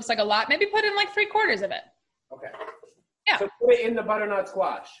 damn, this looks like a lot, maybe put in like 3/4 of it. Okay. Yeah. So put it in the butternut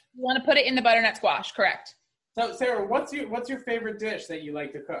squash. You want to put it in the butternut squash, correct? So Sarah, what's your favorite dish that you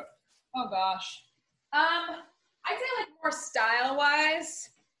like to cook? Oh gosh. I'd say like more style wise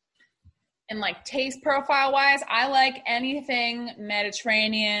and like taste profile wise, I like anything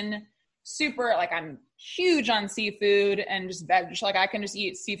Mediterranean, super, like I'm huge on seafood and just veg. Like I can just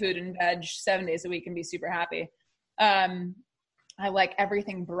eat seafood and veg 7 days a week and be super happy. I like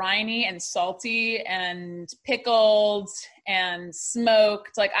everything briny and salty and pickled and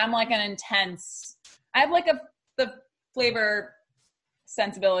smoked. Like I'm like an intense, I have like the flavor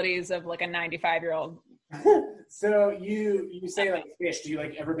sensibilities of like a 95-year-old. So you say like fish. Do you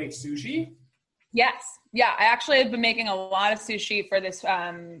like ever make sushi? Yes. Yeah. I actually have been making a lot of sushi for this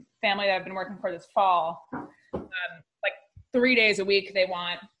family that I've been working for this fall. Like 3 days a week, they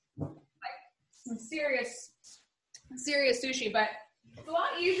want like some serious sushi, but it's a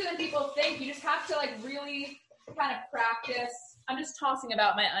lot easier than people think. You just have to like really kind of practice. I'm just tossing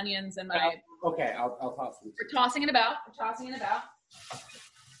about my onions and my. Okay, I'll toss them. We're tossing it about.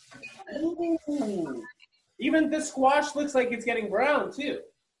 Ooh. Even the squash looks like it's getting brown too.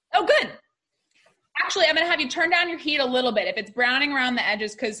 Oh, good. Actually, I'm going to have you turn down your heat a little bit if it's browning around the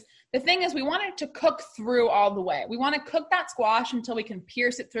edges, because the thing is we want it to cook through all the way. We want to cook that squash until we can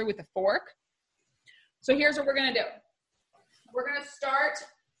pierce it through with a fork. So here's what we're going to do. We're going to start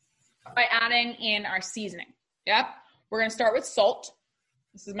by adding in our seasoning. Yep. We're going to start with salt.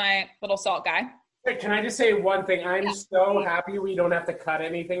 This is my little salt guy. Wait, can I just say one thing? I'm so happy we don't have to cut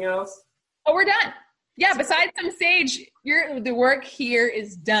anything else. Oh, we're done. Yeah, besides some sage, the work here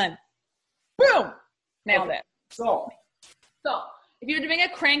is done. Boom! Nailed it. So, if you're doing a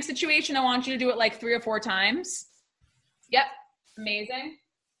crank situation, I want you to do it like 3 or 4 times. Yep, amazing.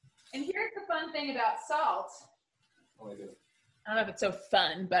 And here's the fun thing about salt. Oh, I don't know if it's so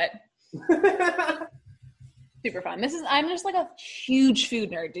fun, but super fun. I'm just like a huge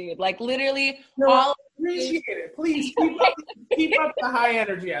food nerd, dude. Like literally appreciate it. Please keep up the high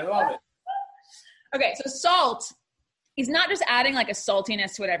energy. I love it. Okay, so salt is not just adding like a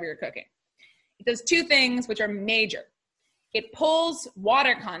saltiness to whatever you're cooking. It does 2 things which are major. It pulls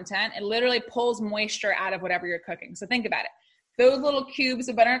water content. It literally pulls moisture out of whatever you're cooking. So think about it. Those little cubes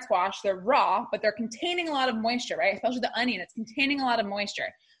of butternut squash, they're raw, but they're containing a lot of moisture, right? Especially the onion, it's containing a lot of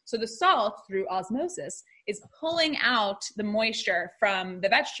moisture. So the salt, through osmosis, is pulling out the moisture from the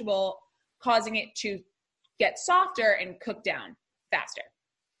vegetable, causing it to get softer and cook down faster.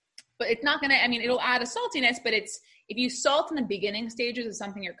 But it's not gonna, it'll add a saltiness, but if you salt in the beginning stages of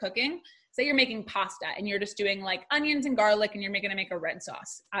something you're cooking, say you're making pasta and you're just doing like onions and garlic and you're gonna make a red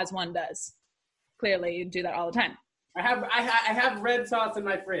sauce, as one does. Clearly, you do that all the time. I have red sauce in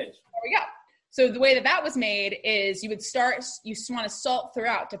my fridge. There we go. So the way that was made is you want to salt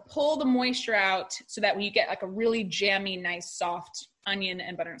throughout to pull the moisture out so that you get like a really jammy, nice, soft onion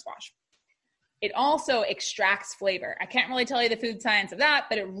and butternut squash. It also extracts flavor. I can't really tell you the food science of that,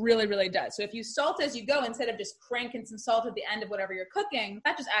 but it really, really does. So if you salt as you go, instead of just cranking some salt at the end of whatever you're cooking,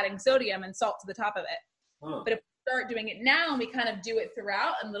 that's just adding sodium and salt to the top of it. Huh. But if we start doing it now and we kind of do it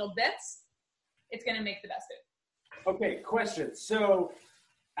throughout in little bits, it's going to make the best food. Okay, question. So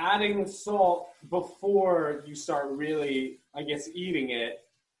adding salt before you start really, I guess, eating it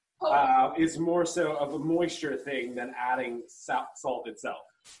is more so of a moisture thing than adding salt itself.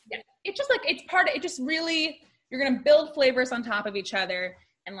 Yeah, it's just like, you're going to build flavors on top of each other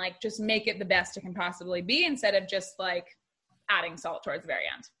and like just make it the best it can possibly be instead of just like adding salt towards the very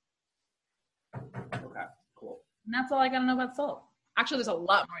end. Okay, cool. And that's all I got to know about salt. Actually, there's a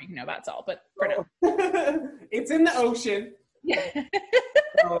lot more you can know about salt, but for now. It's in the ocean. Yeah.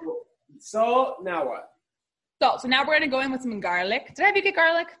 So now what? Salt. So now we're going to go in with some garlic. Did I have you get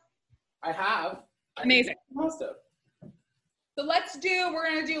garlic? I have. Amazing. Most of. So we're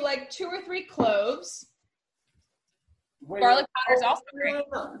going to do like 2 or 3 cloves. Garlic powder is also great.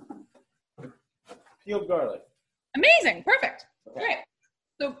 Peeled garlic. Amazing. Perfect. Okay. Great.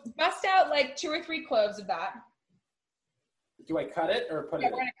 So bust out like 2 or 3 cloves of that. Do I cut it or put it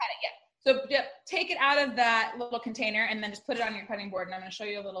in? We're going to cut it, yeah. So take it out of that little container and then just put it on your cutting board. And I'm going to show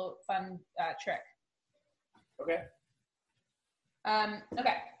you a little fun trick. Okay.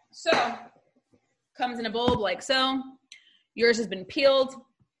 Okay. So comes in a bulb like so. Yours has been peeled.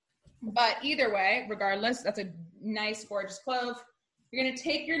 But either way, regardless, that's a nice, gorgeous clove. You're going to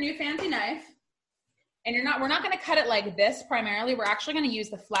take your new fancy knife. And we're not going to cut it like this primarily. We're actually going to use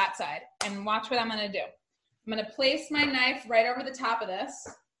the flat side. And watch what I'm going to do. I'm going to place my knife right over the top of this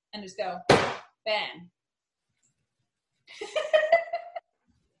and just go bam.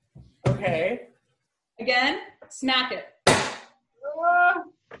 Okay. Again, smack it.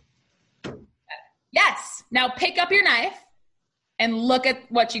 Yes. Now pick up your knife and look at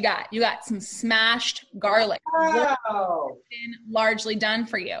what you got. You got some smashed garlic. Wow. Largely done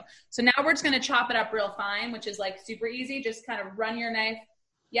for you. So now we're just going to chop it up real fine, which is like super easy. Just kind of run your knife.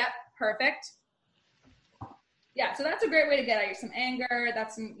 Yep. Perfect. Yeah, so that's a great way to get out some anger.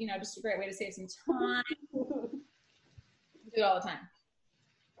 That's just a great way to save some time. Do it all the time.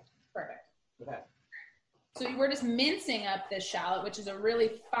 Perfect. Okay. So we're just mincing up this shallot, which is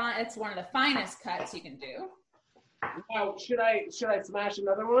it's one of the finest cuts you can do. Now, should I smash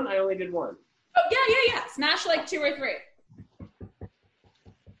another one? I only did one. Oh, yeah. Smash like 2 or 3.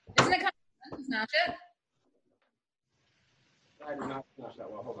 Isn't it kind of fun to smash it? I did not smash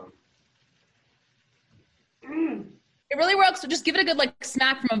that well. Hold on. It really works. So just give it a good like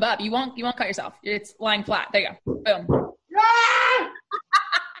smack from above. You won't cut yourself. It's lying flat. There you go. Boom. Ah!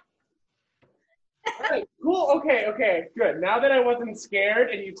 All right, cool. Okay, good. Now that I wasn't scared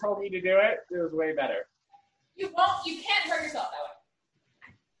and you told me to do it, it was way better. You can't hurt yourself that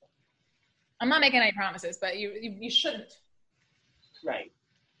way. I'm not making any promises, but you shouldn't. Right.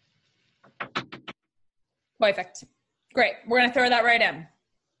 Perfect. Great. We're going to throw that right in.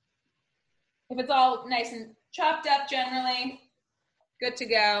 If it's all nice and chopped up generally, good to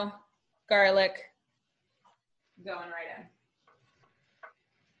go. Garlic going right in.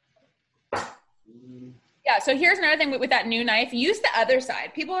 Yeah, so here's another thing with that new knife. Use the other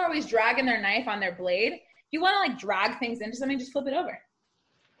side. People are always dragging their knife on their blade. If you want to like drag things into something, just flip it over.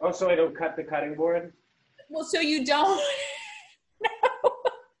 Oh, so I don't cut the cutting board? Well, so you don't no.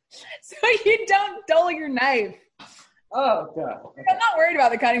 So you don't dull your knife. Oh, duh. Okay. I'm not worried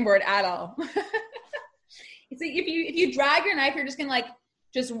about the cutting board at all. It's like if you drag your knife, you're just gonna like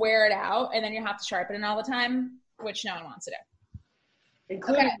just wear it out, and then you have to sharpen it all the time, which no one wants to do.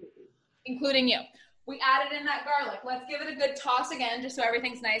 Including you. We added in that garlic. Let's give it a good toss again, just so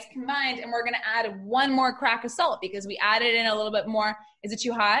everything's nice combined. And we're gonna add one more crack of salt because we added in a little bit more. Is it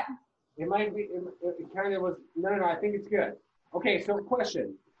too hot? It might be. It kind of was. No. I think it's good. Okay. So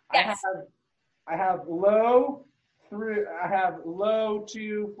question. Yes. I have low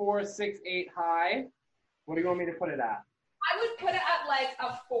 2, 4, 6, 8 high. What do you want me to put it at? I would put it at like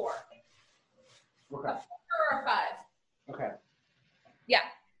a 4. Okay. A 4 or a 5. Okay. Yeah.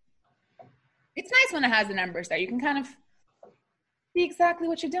 It's nice when it has the numbers there. You can kind of see exactly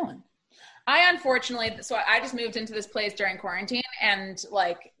what you're doing. I just moved into this place during quarantine and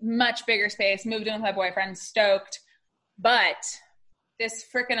like much bigger space, moved in with my boyfriend, stoked. But this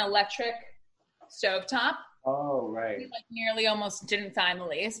freaking electric stovetop. Oh, right. We like nearly almost didn't sign the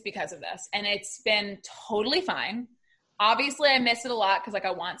lease because of this. And it's been totally fine. Obviously, I miss it a lot because like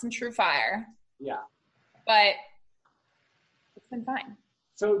I want some true fire. Yeah. But it's been fine.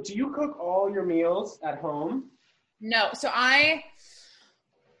 So do you cook all your meals at home? No. So I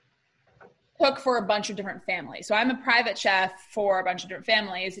cook for a bunch of different families. So I'm a private chef for a bunch of different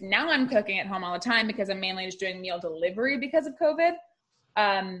families. Now I'm cooking at home all the time because I'm mainly just doing meal delivery because of COVID.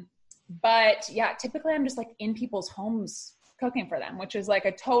 But yeah, typically I'm just like in people's homes cooking for them, which is like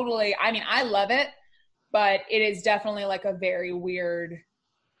I love it, but it is definitely like a very weird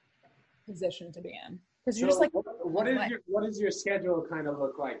position to be in. Because you're just like, what does your schedule kind of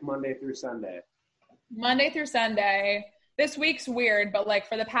look like Monday through Sunday? Monday through Sunday. This week's weird, but like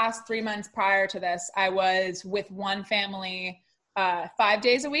for the past 3 months prior to this, I was with one family 5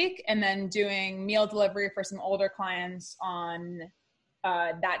 days a week and then doing meal delivery for some older clients on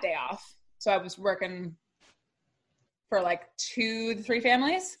that day off. So I was working for like 2 to 3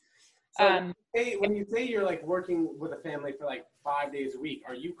 families. So when you say you're like working with a family for like 5 days a week,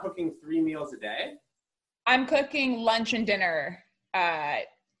 are you cooking 3 meals a day? I'm cooking lunch and dinner 5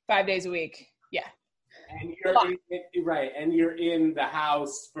 days a week. Yeah. And you're in the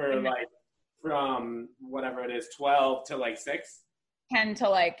house for like from whatever it is, 12 to like 6? 10 to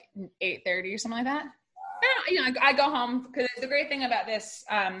like 8:30 or something like that. I go home because the great thing about this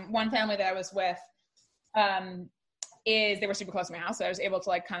one family that I was with is they were super close to my house. So I was able to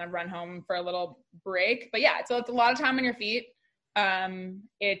like kind of run home for a little break. But yeah, so it's a lot of time on your feet.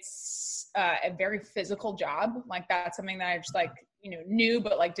 It's a very physical job. Like that's something that I just like, knew,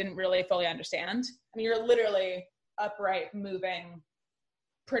 but like didn't really fully understand. I mean, you're literally upright moving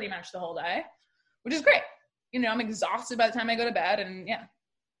pretty much the whole day, which is great. I'm exhausted by the time I go to bed and yeah.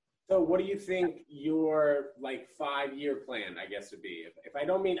 So what do you think your like 5-year plan, I guess, would be? If I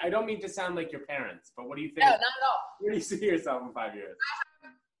don't mean to sound like your parents, but what do you think? No, not at all. Where do you see yourself in 5 years?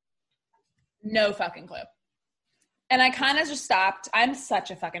 No fucking clue. And I kind of just stopped. I'm such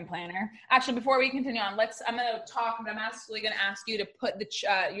a fucking planner. Actually, before we continue on, I'm going to talk, but I'm actually going to ask you to put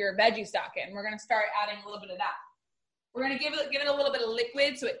your veggie stock in. We're going to start adding a little bit of that. We're going to give it a little bit of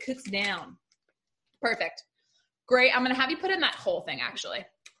liquid so it cooks down. Perfect. Great. I'm going to have you put in that whole thing, actually,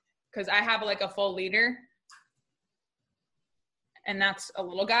 because I have like a full liter. And that's a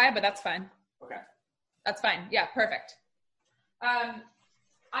little guy, but that's fine. Okay. That's fine. Yeah, perfect. I'm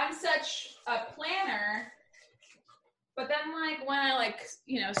such a planner. But then like when I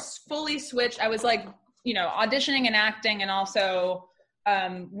fully switched, I was like, auditioning and acting and also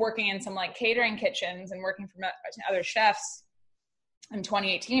working in some like catering kitchens and working for other chefs in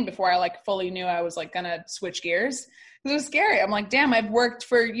 2018 before I like fully knew I was like going to switch gears. It was scary. I'm like, damn, I've worked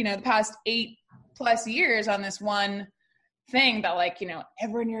for, the past 8+ years on this one thing that like,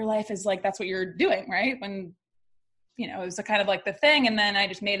 everyone in your life is like, that's what you're doing, right? When, it was kind of like the thing. And then I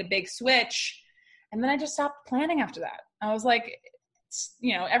just made a big switch. And then I just stopped planning after that. I was like,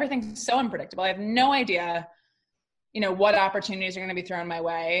 everything's so unpredictable. I have no idea, what opportunities are going to be thrown my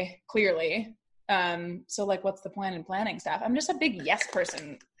way, clearly. So like, what's the point in planning stuff? I'm just a big yes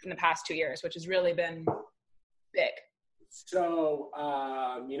person in the past 2 years, which has really been big. So,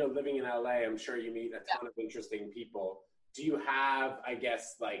 living in LA, I'm sure you meet a ton of interesting people. Do you have, I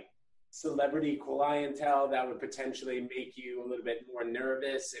guess, like celebrity clientele that would potentially make you a little bit more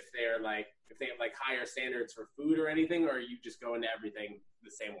nervous if they have like higher standards for food or anything, or are you just go into everything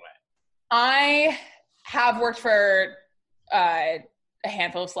the same way? I have worked for a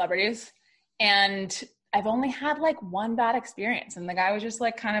handful of celebrities, and I've only had like one bad experience, and the guy was just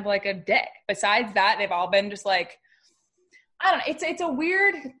like kind of like a dick. Besides that, they've all been just like, I don't know. It's a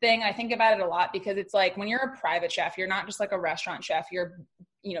weird thing. I think about it a lot because it's like when you're a private chef, you're not just like a restaurant chef. You're,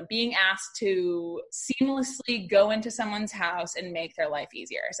 being asked to seamlessly go into someone's house and make their life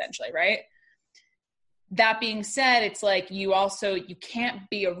easier, essentially, right? That being said, it's like you can't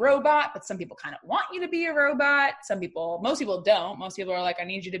be a robot, but some people kind of want you to be a robot. Most people don't. Most people are like, I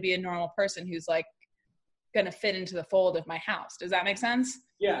need you to be a normal person who's like going to fit into the fold of my house. Does that make sense?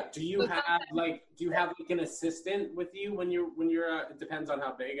 Yeah. Do you have an assistant with you when you're it depends on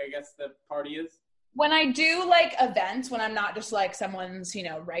how big, I guess, the party is? When I do like events, when I'm not just like someone's,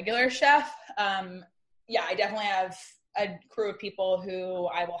 regular chef, I definitely have a crew of people who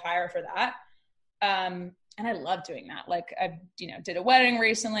I will hire for that. And I love doing that. Like I, did a wedding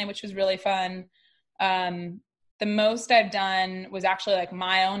recently, which was really fun. The most I've done was actually like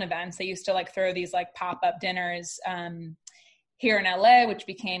my own events. I used to like throw these like pop-up dinners, here in LA, which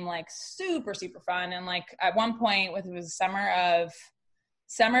became like super, super fun. And like at one point it was summer of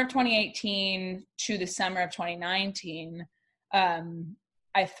 2018 to the summer of 2019.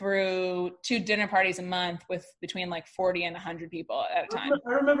 I threw 2 dinner parties a month with between like 40 and 100 people at a time.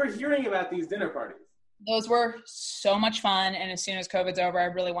 I remember hearing about these dinner parties. Those were so much fun. And as soon as COVID's over, I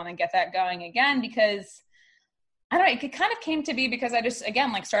really want to get that going again because I don't know, it kind of came to be because I just,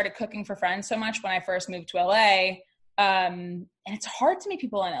 again, like started cooking for friends so much when I first moved to LA. And it's hard to meet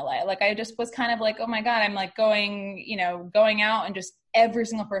people in LA. Like I just was kind of like, oh my God, I'm like going out and just every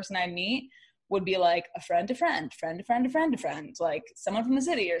single person I meet would be like a friend to friend, friend to friend to friend to friend, like someone from the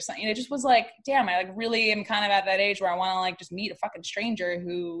city or something. It just was like, damn, I like really am kind of at that age where I want to like just meet a fucking stranger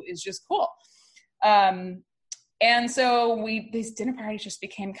who is just cool. And so these dinner parties just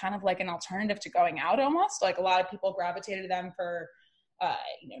became kind of like an alternative to going out almost. Like a lot of people gravitated to them for,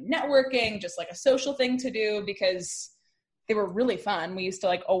 networking, just like a social thing to do because they were really fun. We used to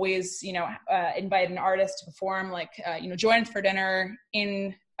like always, invite an artist to perform, like, join us for dinner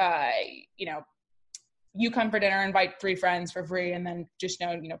in, you come for dinner, invite 3 friends for free, and then just,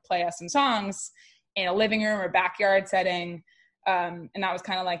 play us some songs in a living room or backyard setting. And that was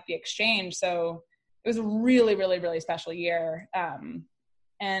kind of like the exchange. So it was a really, really, really special year.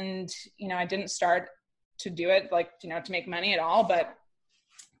 And, I didn't start to do it like, to make money at all, but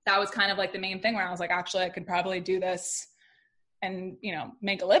that was kind of like the main thing where I was like, actually, I could probably do this and,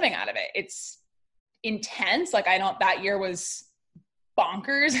 make a living out of it. It's intense. Like that year was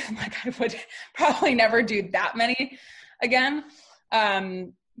bonkers. Like I would probably never do that many again.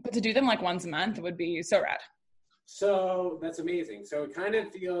 But to do them like once a month would be so rad. So that's amazing. So it kind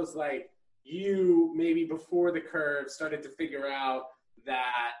of feels like you maybe before the curve started to figure out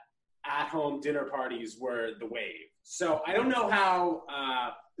that at-home dinner parties were the wave. So I don't know how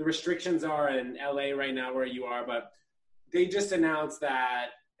the restrictions are in LA right now where you are, but they just announced that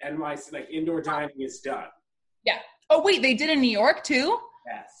NYC, like indoor dining is done. Yeah. Oh, wait, they did in New York too?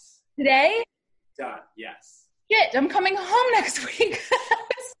 Yes. Today? Done, yes. Shit, I'm coming home next week.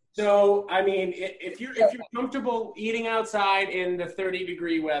 So, I mean, if you're comfortable eating outside in the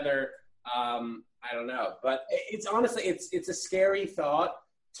 30-degree weather, I don't know. But it's honestly, it's a scary thought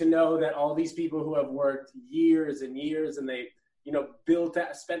to know that all these people who have worked years and years and they,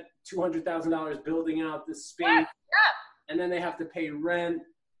 spent $200,000 building out this space, and then they have to pay rent,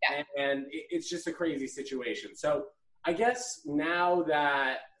 and it's just a crazy situation. So I guess now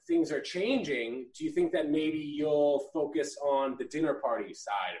that things are changing, do you think that maybe you'll focus on the dinner party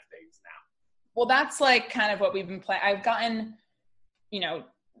side of things now? Well, that's like kind of what we've been playing. I've gotten,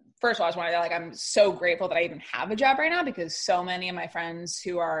 first of all, I just want to say, like, I'm so grateful that I even have a job right now because so many of my friends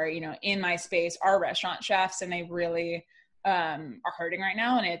who are, in my space are restaurant chefs and they really are hurting right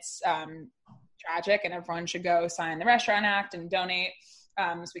now. And it's tragic and everyone should go sign the Restaurant Act and donate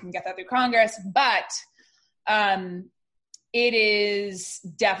so we can get that through Congress. But it is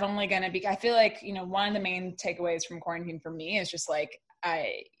definitely going to be, I feel like, one of the main takeaways from quarantine for me is just like,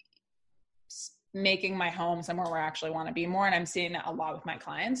 making my home somewhere where I actually want to be more. And I'm seeing that a lot with my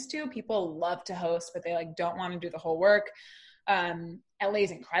clients too. People love to host, but they like don't want to do the whole work. LA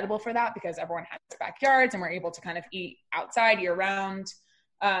is incredible for that because everyone has backyards and we're able to kind of eat outside year round.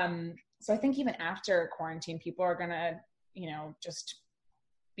 So I think even after quarantine, people are going to, just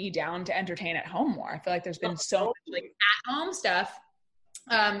be down to entertain at home more. I feel like there's been so much like at home stuff.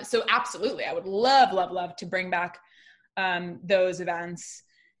 So absolutely, I would love to bring back those events.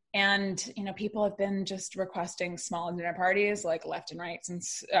 And, people have been just requesting small dinner parties like left and right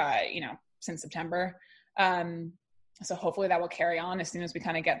since September. So hopefully that will carry on as soon as we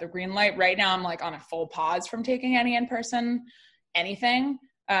kind of get the green light. Right now, I'm like on a full pause from taking any in-person anything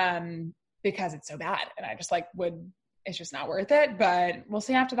because it's so bad. And I just it's just not worth it. But we'll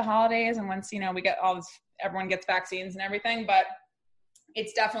see after the holidays. And once, we get everyone gets vaccines and everything, but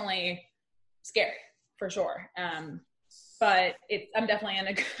it's definitely scary for sure. But I'm definitely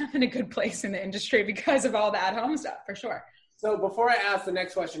in a good place in the industry because of all the at-home stuff, for sure. So before I ask the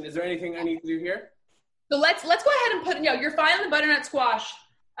next question, is there anything I need to do here? So let's go ahead and put, you're fine on the butternut squash.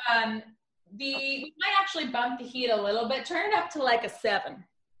 We might actually bump the heat a little bit, turn it up to like a 7.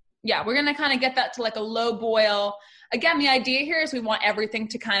 Yeah, we're going to kind of get that to like a low boil. Again, the idea here is we want everything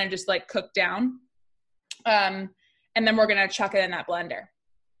to kind of just like cook down. And then we're going to chuck it in that blender.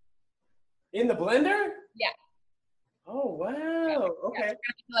 In the blender? Yeah. Oh, wow. Okay. Yeah,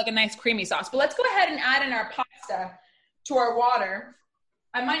 like a nice creamy sauce. But let's go ahead and add in our pasta to our water.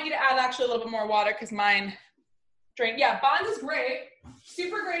 I might need to add actually a little bit more water because mine drained. Yeah, Bonds is great.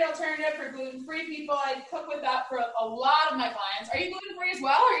 Super great alternative for gluten-free people. I cook with that for a lot of my clients. Are you gluten-free as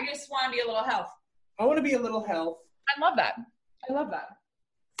well, or you just want to be a little health? I want to be a little health. I love that. All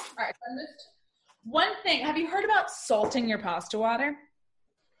right. One thing. Have you heard about salting your pasta water?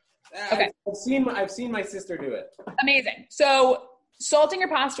 Okay. I've seen my sister do it. Amazing. So salting your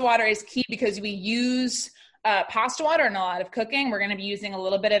pasta water is key because we use pasta water in a lot of cooking. We're going to be using a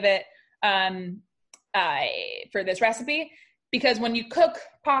little bit of it for this recipe because when you cook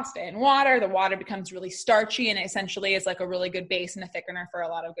pasta in water, the water becomes really starchy and essentially is like a really good base and a thickener for a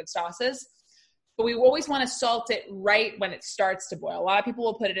lot of good sauces. But we always want to salt it right when it starts to boil. A lot of people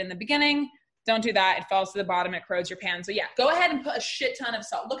will put it in the beginning. Don't do that. It falls to the bottom. It corrodes your pan. So yeah, go ahead and put a shit ton of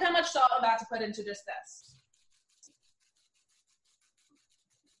salt. Look how much salt I'm about to put into just this.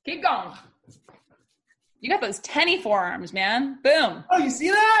 Keep going. You got those tenny forearms, man. Boom. Oh, you see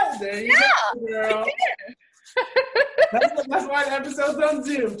that? There you go, girl. That's why the episode's on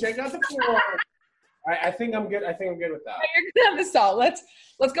Zoom. Check out the forearm. All right, I think I'm good. I'm good with that. You're good on the salt. Let's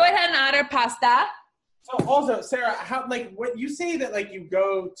go ahead and add our pasta. So also, Sarah, how what you say that you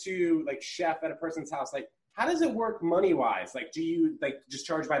go to chef at a person's house, how does it work money-wise? Do you just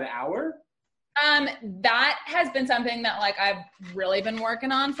charge by the hour? That has been something that I've really been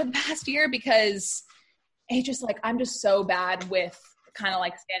working on for the past year because it just I'm just so bad with kind of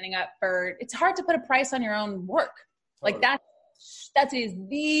standing up for, it's hard to put a price on your own work. That is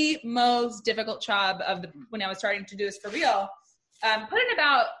the most difficult job of when I was starting to do this for real. Put in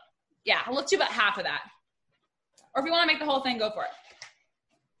about, let's do about half of that. Or if you want to make the whole thing, go for it.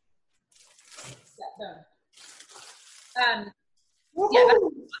 That's a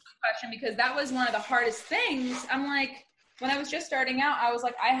question because that was one of the hardest things. I'm when I was just starting out, I was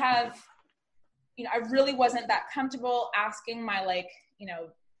I really wasn't that comfortable asking my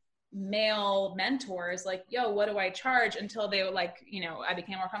male mentors yo, what do I charge, until they were I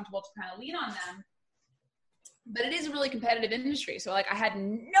became more comfortable to kind of lean on them. But it is a really competitive industry, so I had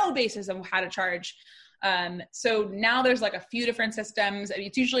no basis of how to charge. So now there's a few different systems.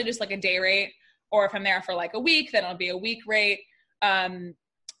 It's usually just a day rate, or if I'm there for a week, then it'll be a week rate.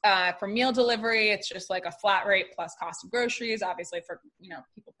 For meal delivery, it's just a flat rate plus cost of groceries. Obviously for,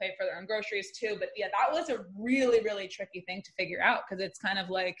 people pay for their own groceries too. But yeah, that was a really, really tricky thing to figure out because it's kind of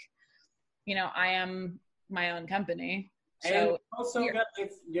I am my own company. So and also,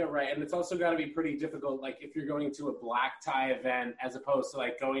 right. And it's also got to be pretty difficult, if you're going to a black tie event as opposed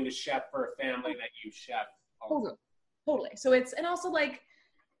to going to chef for a family that you chef. Totally. So it's, and also it's,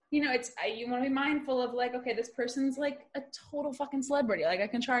 you want to be mindful of okay, this person's a total fucking celebrity. I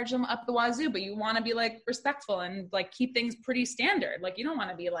can charge them up the wazoo, but you want to be respectful and keep things pretty standard. You don't want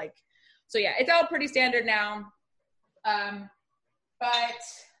to be so yeah, it's all pretty standard now. But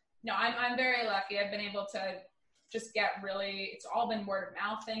no, I'm very lucky. I've been able to just get it's all been word of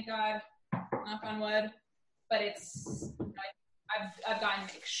mouth, thank God, knock on wood. But it's, I've gotten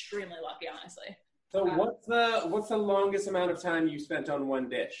extremely lucky, honestly. So what's the longest amount of time you spent on one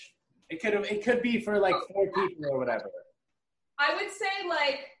dish? It could be for 4 people or whatever. I would say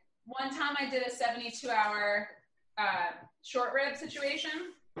one time I did a 72-hour short rib situation.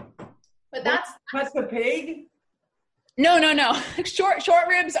 But that's the pig? No. Short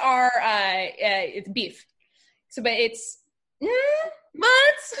ribs are it's beef. So, but it's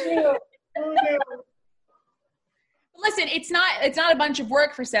what? Listen, it's not a bunch of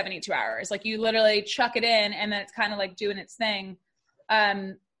work for 72 hours. Like you literally chuck it in and then it's kind of like doing its thing.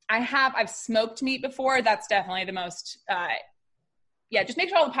 I've smoked meat before. That's definitely the most, just make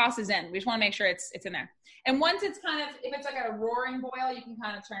sure all the pasta's in. We just want to make sure it's in there. And once it's kind of, if it's like at a roaring boil, you can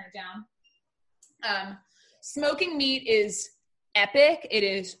kind of turn it down. Smoking meat is epic. It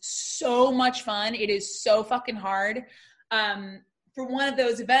is so much fun. It is so fucking hard. For one of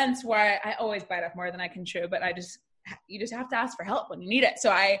those events where I always bite off more than I can chew, but you just have to ask for help when you need it. So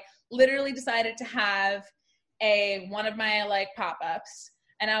I literally decided to have one of my like pop-ups,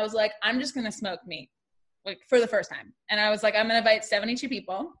 and I was like, I'm just going to smoke meat like for the first time. And I was like, I'm going to invite 72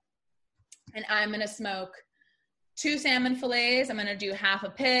 people and I'm going to smoke 2 salmon fillets. I'm going to do half a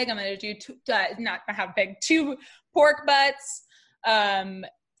pig. I'm going to do 2 pork butts,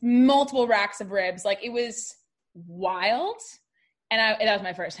 multiple racks of ribs. Like it was wild. And that was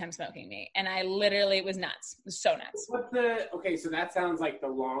my first time smoking meat. And it was nuts. It was so nuts. Okay, so that sounds like the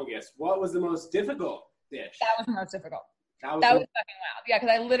longest. What was the most difficult dish? That was the most difficult. That was fucking wild. Yeah, because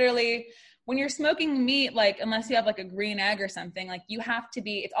I literally, when you're smoking meat, like unless you have like a green egg or something, like you have to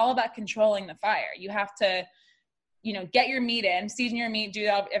it's all about controlling the fire. You have to, get your meat in, season your meat, do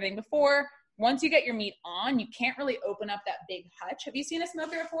everything before. Once you get your meat on, you can't really open up that big hutch. Have you seen a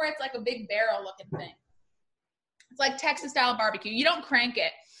smoker before? It's like a big barrel looking thing. It's like Texas style barbecue. You don't crank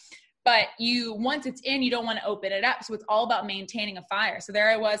it, but once it's in, you don't want to open it up. So it's all about maintaining a fire. So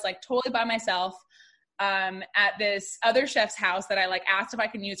there I was like totally by myself at this other chef's house that I like asked if I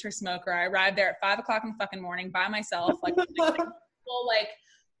can use her smoker. I arrived there at 5:00 in the fucking morning by myself, like full like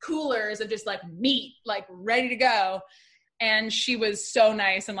coolers of just like meat, like ready to go. And she was so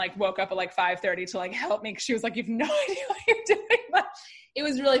nice and like woke up at like 5:30 to like help me. Cause she was like, you have no idea what you're doing. But it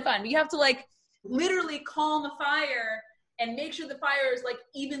was really fun. But you have to like literally calm the fire and make sure the fire is like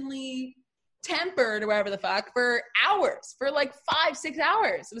evenly tempered or whatever the fuck for hours, for like 5-6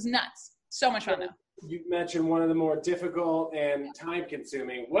 hours. It was nuts. So much fun though. You mentioned one of the more difficult and time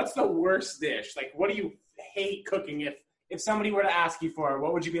consuming. What's the worst dish? Like, what do you hate cooking? If somebody were to ask you for it,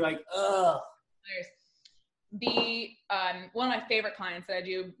 what would you be like? Ugh. One of my favorite clients that I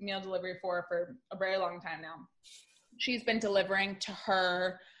do meal delivery for a very long time now, she's been delivering to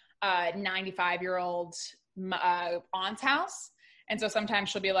her 95-year-old aunt's house. And so sometimes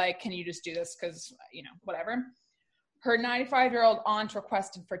she'll be like, can you just do this? Cause whatever. Her 95-year-old aunt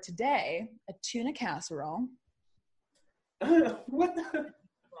requested for today a tuna casserole. What?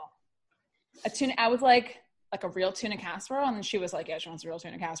 I was like a real tuna casserole. And then she was like, yeah, she wants a real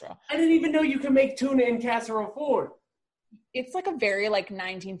tuna casserole. I didn't even know you could make tuna in casserole form. It's like a very like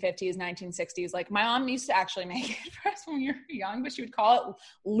 1950s, 1960s. Like my mom used to actually make it for us when we were young, but she would call it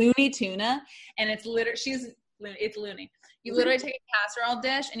loony tuna. And it's loony. You literally take a casserole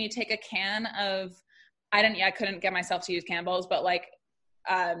dish and you take a can of, I couldn't get myself to use Campbell's, but like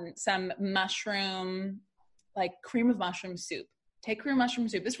some mushroom, like cream of mushroom soup. Take cream of mushroom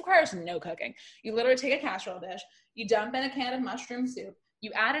soup. This requires no cooking. You literally take a casserole dish, you dump in a can of mushroom soup,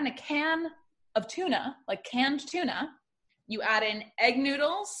 you add in a can of tuna, like canned tuna, you add in egg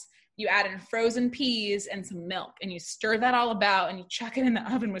noodles, you add in frozen peas and some milk, and you stir that all about and you chuck it in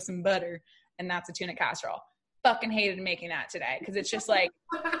the oven with some butter, and that's a tuna casserole. Fucking hated making that today because it's just like,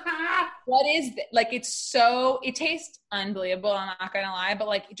 what is this? Like it tastes unbelievable, I'm not gonna lie, but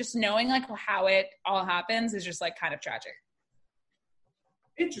like just knowing like how it all happens is just like kind of tragic.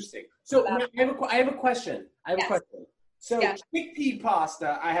 Interesting. So I have a question. So chickpea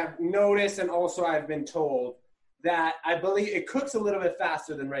pasta, I have noticed, and also I've been told that I believe it cooks a little bit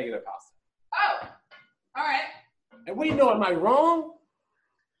faster than regular pasta. Oh, all right. And what do you know? Am I wrong?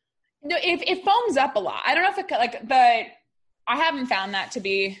 No, it foams up a lot. I don't know if I haven't found that to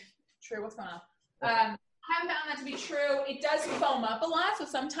be true. What's going on? I haven't found that to be true. It does foam up a lot, so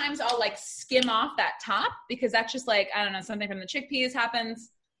sometimes I'll like skim off that top because that's just like, I don't know, something from the chickpeas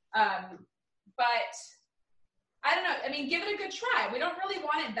happens. But I don't know. I mean, give it a good try. We don't really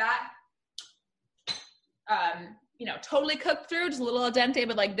want it that, totally cooked through, just a little al dente,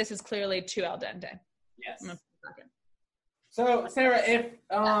 but like this is clearly too al dente. Yes. So Sarah,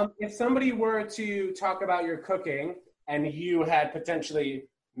 if somebody were to talk about your cooking and you had potentially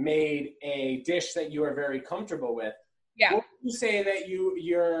made a dish that you are very comfortable with, what would you say that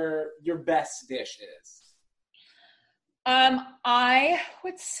your best dish is? I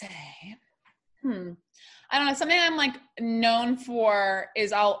would say, I don't know, something I'm like known for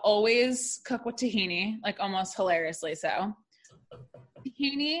is I'll always cook with tahini, like almost hilariously so.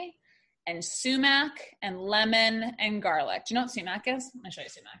 Tahini and sumac and lemon and garlic. Do you know what sumac is? I'm gonna show you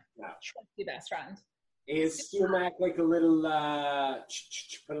sumac. No. Trusty best friend. Is sumac like a little,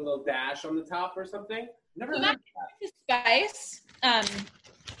 put a little dash on the top or something? Never heard of that. Spice.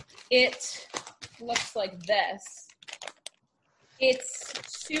 It looks like this. It's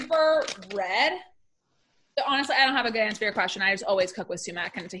super red. So honestly, I don't have a good answer for your question. I just always cook with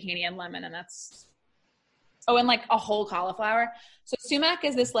sumac and tahini and lemon, and that's... Oh, and like a whole cauliflower. So sumac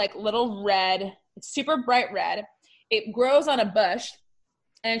is this like little red, it's super bright red. It grows on a bush,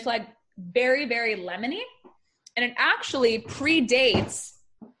 and it's like very, very lemony. And it actually predates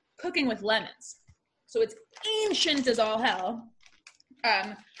cooking with lemons. So it's ancient as all hell.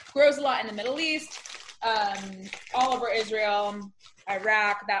 Grows a lot in the Middle East, all over Israel,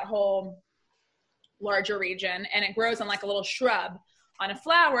 Iraq, that whole larger region. And it grows on like a little shrub on a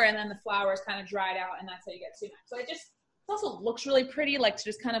flower, and then the flower is kind of dried out, and that's how you get sumac. So it also looks really pretty, like to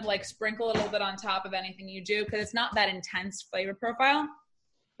just kind of like sprinkle a little bit on top of anything you do, because it's not that intense flavor profile,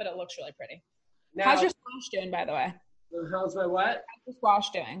 but it looks really pretty. Now, how's your squash doing, by the way? How's my what? How's your squash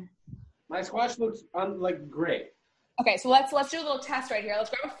doing? My squash looks like great. Okay, so let's do a little test right here.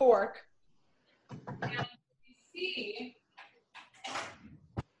 Let's grab a fork. And you see,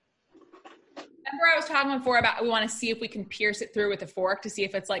 remember I was talking before about we want to see if we can pierce it through with a fork to see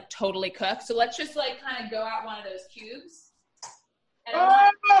if it's like totally cooked. So let's just like kind of go at one of those cubes.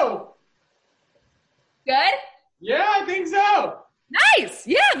 Oh! Good? Yeah, I think so. Nice.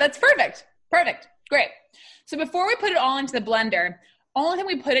 Yeah, that's perfect. Perfect. Great. So before we put it all into the blender, only thing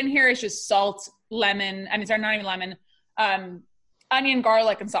we put in here is just salt, lemon. I mean, sorry, not even lemon. Onion,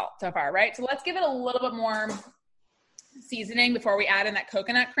 garlic, and salt so far, right? So let's give it a little bit more seasoning before we add in that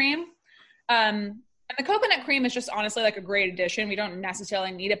coconut cream. And the coconut cream is just honestly like a great addition. We don't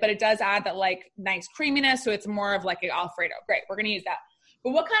necessarily need it, but it does add that like nice creaminess. So it's more of like an Alfredo. Great. We're going to use that.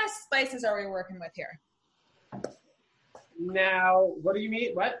 But what kind of spices are we working with here? Now, what do you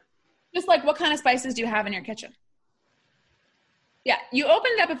mean? What? Just like what kind of spices do you have in your kitchen? Yeah, you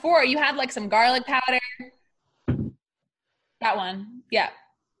opened it up before. You had like some garlic powder. That one. Yeah.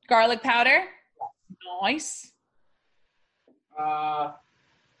 Garlic powder. Nice.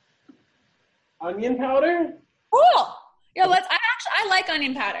 Onion powder? Cool. Yeah, I like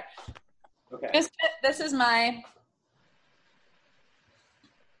onion powder. Okay. This is my...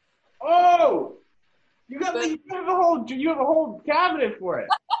 Oh! You have a whole cabinet for it.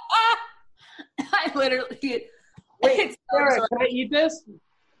 I literally... Wait, Sarah, can I eat this?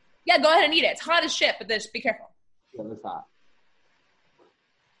 Yeah, go ahead and eat it. It's hot as shit, but just be careful. Yeah, it's hot.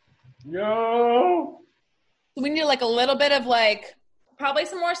 No! So we need like a little bit of like, probably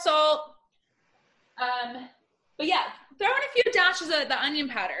some more salt. But yeah, throw in a few dashes of the onion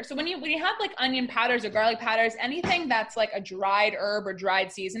powder. So when you have like onion powders or garlic powders, anything that's like a dried herb or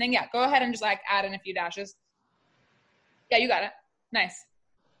dried seasoning, yeah, go ahead and just like add in a few dashes. Yeah, you got it. Nice.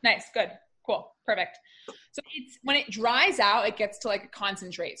 Good. Cool. Perfect. So when it dries out, it gets to like a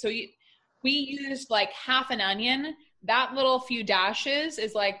concentrate. So we used like half an onion. That little few dashes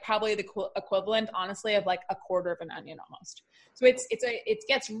is like probably the equivalent, honestly, of like a quarter of an onion almost. So it's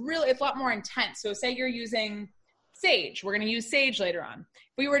a lot more intense. So say you're using sage. We're going to use sage later on.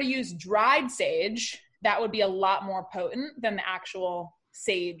 If we were to use dried sage, that would be a lot more potent than the actual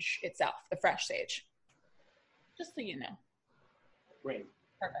sage itself, the fresh sage. Just so you know. Great.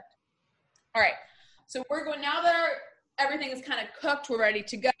 Perfect. All right. So we're going, now that everything is kind of cooked, we're ready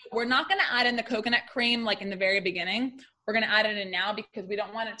to go. We're not going to add in the coconut cream like in the very beginning. We're going to add it in now because we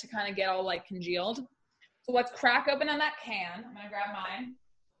don't want it to kind of get all like congealed. So let's crack open on that can. I'm going to grab mine.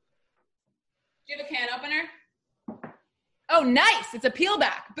 Do you have a can opener? Oh, nice. It's a peel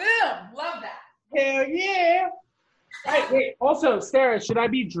back. Boom. Love that. Hell yeah. All right, wait. Also, Sarah, should I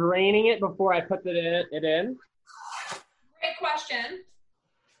be draining it before I put it in? Great question.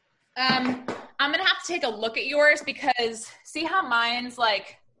 I'm going to have to take a look at yours because see how mine's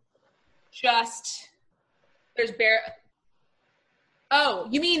like just, there's bare. Oh,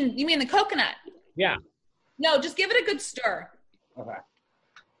 you mean the coconut? Yeah. No, just give it a good stir. Okay.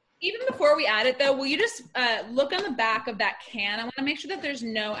 Even before we add it though, will you just look on the back of that can? I want to make sure that there's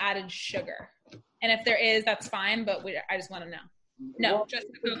no added sugar. And if there is, that's fine, but I just want to know. No, well, just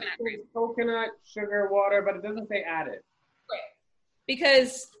the coconut cream. Coconut, sugar, water, but it doesn't say added. Right.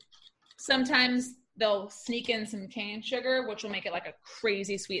 Because sometimes they'll sneak in some cane sugar, which will make it like a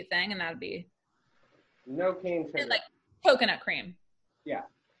crazy sweet thing, and that'd be no cane sugar. Like coconut cream. Yeah.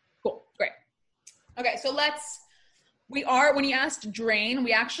 Cool. Great. Okay, so when you asked drain,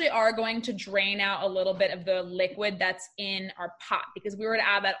 we actually are going to drain out a little bit of the liquid that's in our pot because if we were to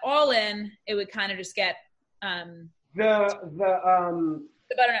add that all in, it would kind of just get the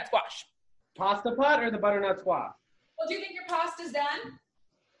butternut squash. pasta pot or the butternut squash? Well, do you think your pasta's done?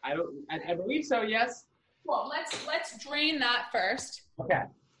 I believe so, yes. Well, let's drain that first. Okay.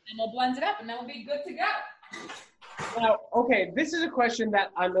 And we'll blend it up, and then we'll be good to go. Now, okay, this is a question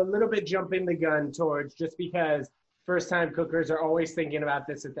that I'm a little bit jumping the gun towards just because first-time cookers are always thinking about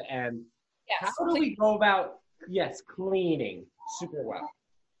this at the end. Yes. How do we go about, cleaning super well?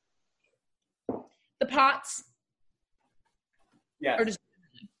 The pots. Yes, Or just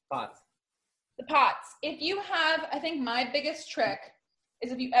pots. the pots. If you have, I think my biggest trick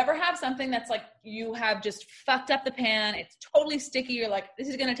is if you ever have something that's like you have just fucked up the pan, it's totally sticky, you're like, this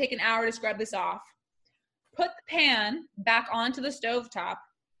is going to take an hour to scrub this off. Put the pan back onto the stovetop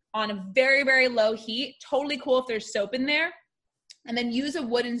on a very, very low heat. Totally cool if there's soap in there. And then use a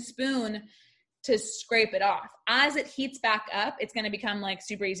wooden spoon to scrape it off. As it heats back up, it's going to become like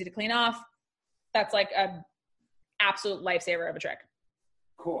super easy to clean off. That's like a absolute lifesaver of a trick.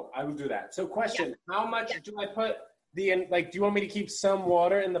 Cool, I will do that. So question, how much do I put do you want me to keep some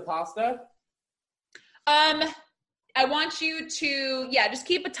water in the pasta? I want you to, just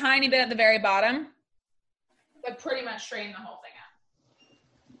keep a tiny bit at the very bottom, but pretty much strain the whole thing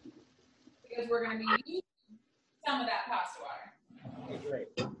out. Because we're going to be using some of that pasta water. Okay, great.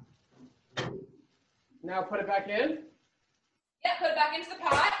 Now put it back in? Yeah, put it back into the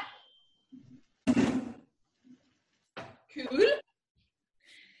pot. Cool.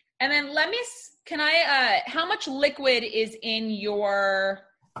 And then how much liquid is in your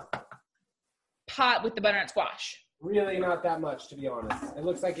pot with the butternut squash? Really not that much, to be honest. It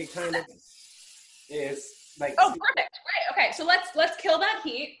looks like it kind of is like. Oh, perfect. Great. Okay, so let's kill that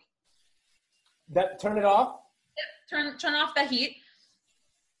heat. Turn it off? Yep, turn off the heat.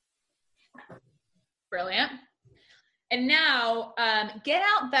 Brilliant. And now get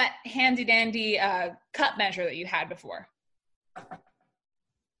out that handy dandy cup measure that you had before.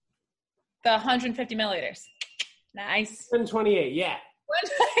 The 150 milliliters. Nice. 128, yeah.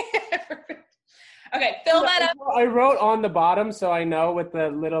 Okay, fill that up. I wrote on the bottom so I know with the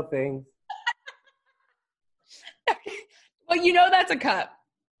little things. Well, that's a cup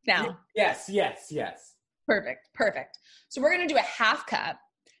now. Yes. Perfect. So we're going to do a half cup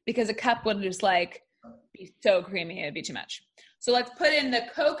because a cup would just be so creamy. It'd be too much. So let's put in the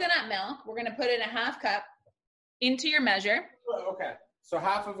coconut milk. We're going to put in a half cup into your measure. Okay. So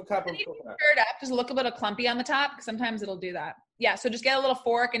half of a cup of coconut. Stir it up. Just look a little clumpy on the top because sometimes it'll do that. Yeah. So just get a little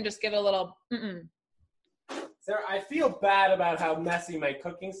fork and just give it a little. Sarah, I feel bad about how messy my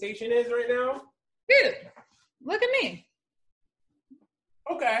cooking station is right now. Dude, look at me.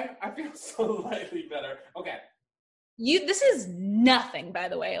 Okay. I feel slightly better. Okay. This is nothing, by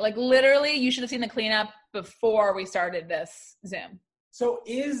the way. Literally, you should have seen the cleanup before we started this Zoom. So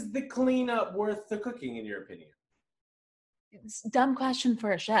is the cleanup worth the cooking, in your opinion? It's a dumb question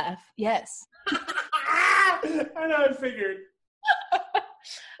for a chef. Yes. I know, I figured.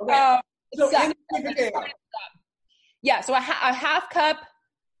 Okay. So a half cup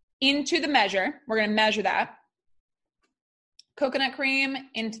into the measure. We're going to measure that. Coconut cream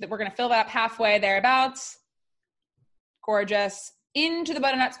we're going to fill that up halfway thereabouts. Gorgeous. Into the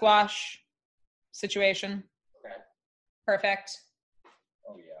butternut squash situation. Okay. Perfect.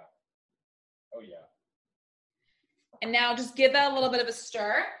 Oh yeah. And now just give that a little bit of a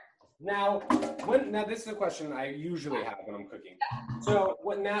stir. Now this is a question I usually have when I'm cooking. So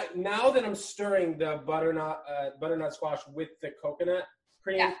now that I'm stirring the butternut squash with the coconut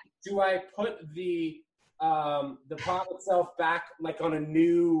cream, do I put the pot itself back on a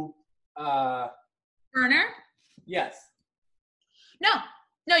new burner? Yes.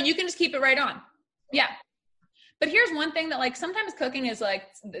 No, you can just keep it right on. Yeah. But here's one thing that sometimes cooking is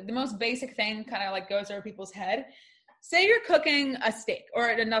the most basic thing kind of goes over people's head. Say you're cooking a steak,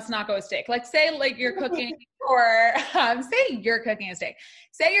 or let's not go with steak. Say you're cooking, or say you're cooking a steak.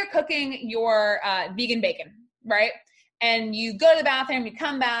 Say you're cooking your vegan bacon, right? And you go to the bathroom, you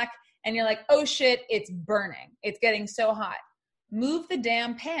come back, and you're like, oh shit, it's burning. It's getting so hot. Move the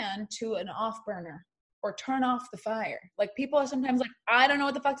damn pan to an off burner, or turn off the fire. People are sometimes I don't know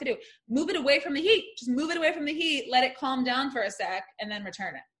what the fuck to do. Move it away from the heat. Just move it away from the heat, let it calm down for a sec, and then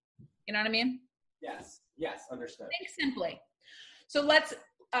return it. You know what I mean? Yes, understood. Think simply. So let's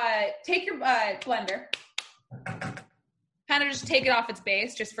take your blender, kind of just take it off its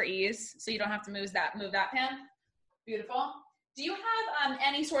base just for ease, so you don't have to move that pan. Beautiful. Do you have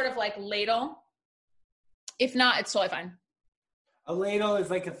any sort of ladle? If not, it's totally fine. A ladle is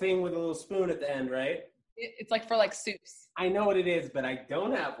a thing with a little spoon at the end, right? It's for soups. I know what it is, but I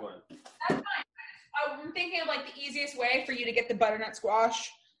don't have one. That's fine. I'm thinking of the easiest way for you to get the butternut squash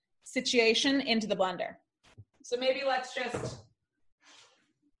situation into the blender. So maybe let's just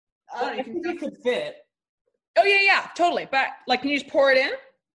I think it could fit. Oh yeah, totally. But like, can you just pour it in?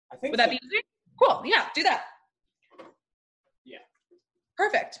 I think Would that be easy? Cool. Yeah, do that. Yeah.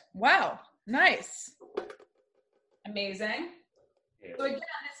 Perfect. Wow. Nice. Amazing. Yeah. So again,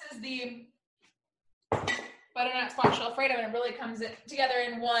 this is the butternut squash Alfredo, and it really comes together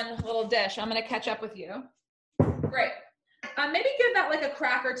in one little dish. I'm going to catch up with you. Great. Maybe give that like a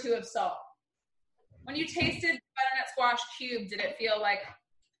crack or two of salt. When you tasted butternut squash cube, did it feel like,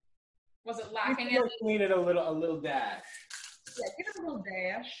 was it lacking in? We needed a little dash. Yeah, give it a little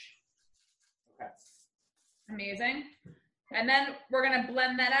dash. Okay. Amazing. And then we're going to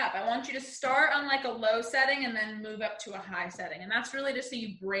blend that up. I want you to start on like a low setting and then move up to a high setting. And that's really just so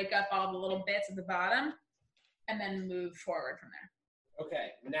you break up all the little bits at the bottom and then move forward from there.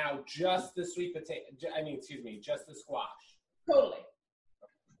 Okay. Now just the sweet potato, just the squash. Totally.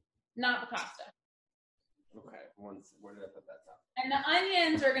 Not the pasta. Okay. Where did I put that top? And the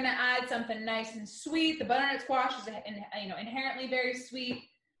onions are going to add something nice and sweet. The butternut squash is, inherently very sweet.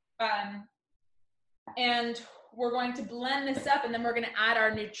 And we're going to blend this up, and then we're going to add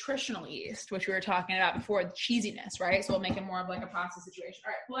our nutritional yeast, which we were talking about before, the cheesiness, right? So we'll make it more of like a pasta situation.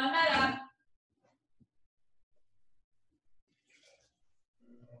 All right, blend that up.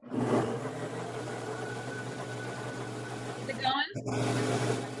 Is it going?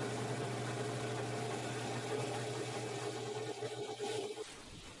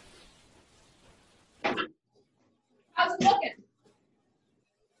 How's it looking?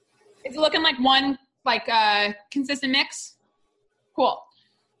 Is it looking like one consistent mix? Cool.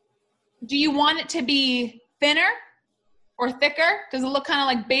 Do you want it to be thinner or thicker? Does it look kind of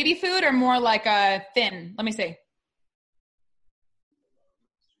like baby food or more like thin? Let me see.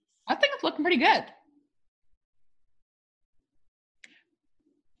 I think it's looking pretty good.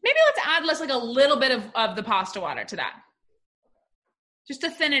 Maybe let's add like a little bit of the pasta water to that. Just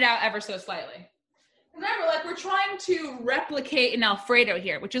to thin it out ever so slightly. Remember, like, we're trying to replicate an Alfredo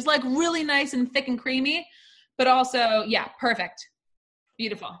here, which is like really nice and thick and creamy, but also, yeah, perfect.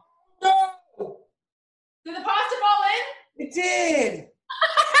 Beautiful. No! Did the pasta fall in? It did!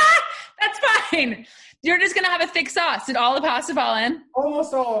 That's fine. You're just going to have a thick sauce. Did all the pasta fall in?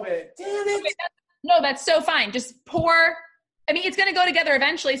 Almost all of it. Damn it! Okay, no, that's so fine. Just pour. I mean, it's going to go together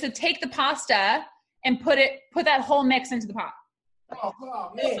eventually, so take the pasta and put that whole mix into the pot. Oh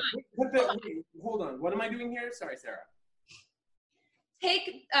man. Hold on. What am I doing here? Sorry, Sarah.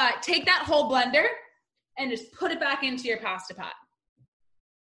 Take that whole blender and just put it back into your pasta pot.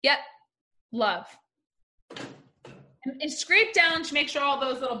 Yep. Love. And scrape down to make sure all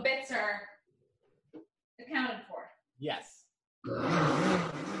those little bits are accounted for. Yes.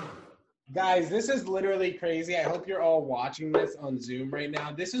 Guys, this is literally crazy. I hope you're all watching this on Zoom right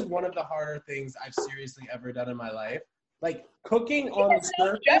now. This is one of the harder things I've seriously ever done in my life. Like cooking on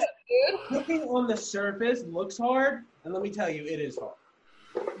the surface looks hard, and let me tell you, it is hard.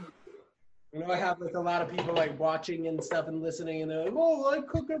 You know, I have like a lot of people like watching and stuff and listening, and they're like, "Oh, I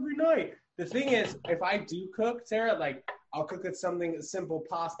cook every night." The thing is, if I do cook, Sarah, like I'll cook it something simple,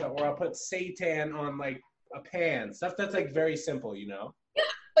 pasta, or I'll put seitan on like a pan, stuff that's like very simple, you know. Yeah,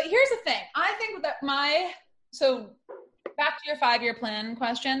 but here's the thing. I think that so back to your 5-year plan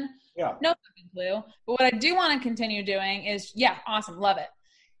question. Yeah. No fucking clue. But what I do want to continue doing is, yeah, awesome, love it.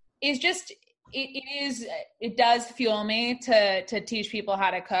 Is just it does fuel me to teach people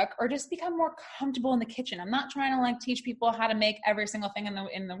how to cook or just become more comfortable in the kitchen. I'm not trying to like teach people how to make every single thing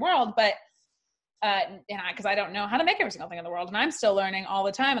in the world, but because I don't know how to make every single thing in the world, and I'm still learning all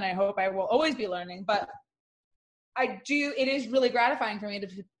the time, and I hope I will always be learning. But it is really gratifying for me to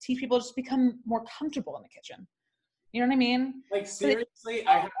teach people to just become more comfortable in the kitchen. You know what I mean? Like seriously,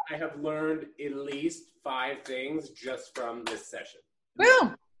 I have learned at least 5 things just from this session.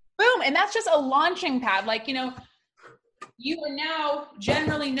 Boom. Boom. And that's just a launching pad. Like, you know, you now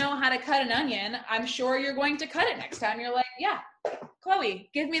generally know how to cut an onion. I'm sure you're going to cut it next time. You're like, yeah, Chloe,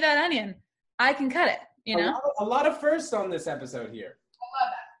 give me that onion. I can cut it, you know? A lot of firsts on this episode here. I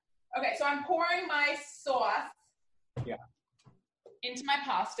love that. Okay, so I'm pouring my sauce into my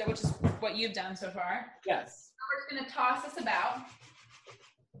pasta, which is what you've done so far. Yes. We're just going to toss this about.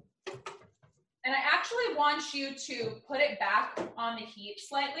 And I actually want you to put it back on the heat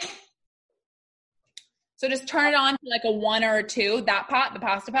slightly. So just turn it on to like a 1 or a 2, that pot, the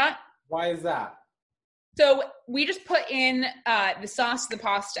pasta pot. Why is that? So we just put in the sauce to the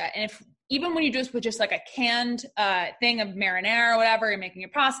pasta. And even when you just put just like a canned thing of marinara or whatever, you're making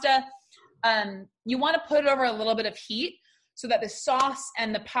your pasta, you want to put it over a little bit of heat so that the sauce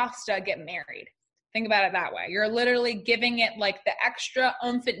and the pasta get married. Think about it that way. You're literally giving it like the extra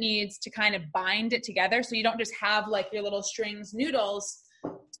oomph it needs to kind of bind it together, so you don't just have like your little strings noodles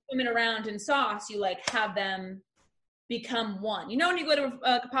swimming around in sauce, you like have them become one. You know, when you go to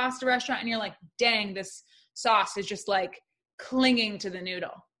a pasta restaurant and you're like, dang, this sauce is just like clinging to the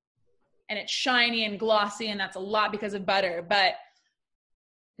noodle and it's shiny and glossy, and that's a lot because of butter, but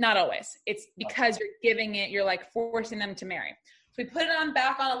not always. It's because you're like forcing them to marry. So we put it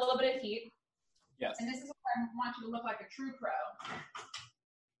back on a little bit of heat. Yes. And this is where I want you to look like a true pro.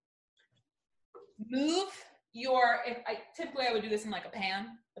 Move typically I would do this in like a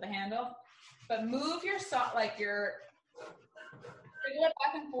pan with a handle, but move your sauce, like your wiggle it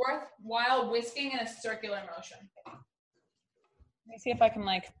back and forth while whisking in a circular motion. Let me see if I can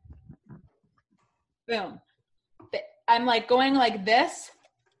like, boom. I'm like going like this.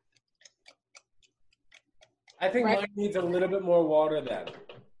 I think mine needs a little bit more water then.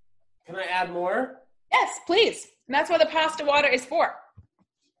 Can I add more? Yes, please. And that's what the pasta water is for.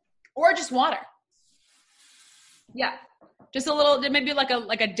 Or just water. Yeah. Just a little, maybe like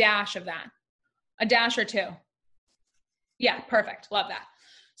a dash of that. A dash or two. Yeah, perfect. Love that.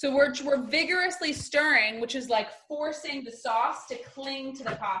 So we're vigorously stirring, which is like forcing the sauce to cling to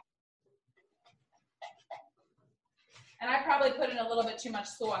the pasta. And I probably put in a little bit too much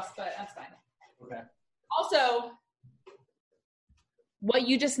sauce, but that's fine. Okay. Also, what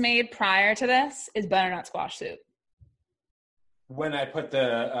you just made prior to this is butternut squash soup. When I put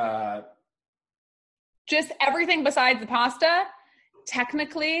the... Just everything besides the pasta,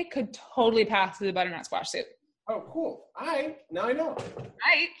 technically, could totally pass through the butternut squash soup. Oh, cool. All right. Now I know.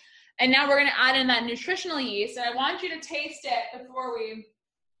 Right. And now we're going to add in that nutritional yeast. And I want you to taste it before you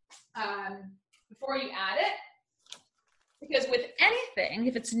add it. Because with anything,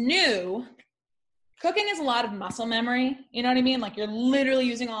 if it's new, cooking is a lot of muscle memory. You know what I mean? Like you're literally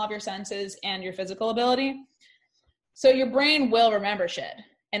using all of your senses and your physical ability. So your brain will remember shit.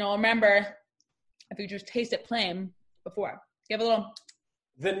 And it'll remember if you just taste it plain before. Give a little...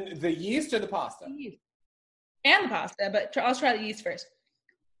 The yeast or the pasta? And the pasta, but I'll try the yeast first.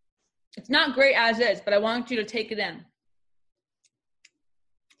 It's not great as is, but I want you to take it in.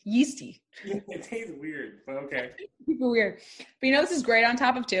 Yeasty. It tastes weird, but okay. Super weird. But you know this is great on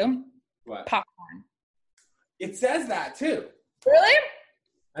top of too? What? Popcorn. It says that too. Really?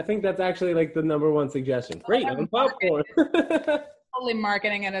 I think that's actually like the number one suggestion. Great on popcorn. Totally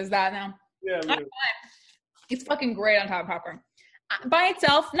marketing it as that now. Yeah. It's fucking great on top of popcorn. By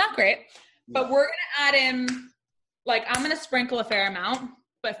itself, not great. But we're going to add in, like, I'm going to sprinkle a fair amount,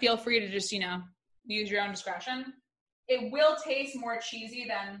 but feel free to just, use your own discretion. It will taste more cheesy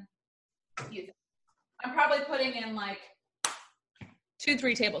than you think. I'm probably putting in, like,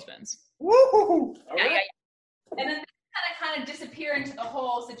 2-3 tablespoons. Woo! Yeah. And then kind of disappear into the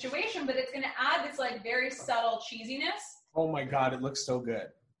whole situation, but it's going to add this, like, very subtle cheesiness. Oh, my God. It looks so good.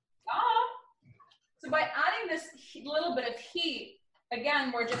 So by adding this little bit of heat,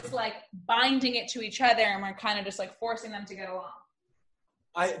 again, we're just like binding it to each other and we're kind of just like forcing them to get along.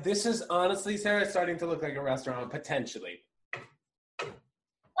 This is honestly, Sarah, starting to look like a restaurant, potentially.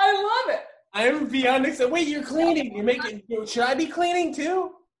 I love it. I'm beyond excited. Wait, you're cleaning. You're making, should I be cleaning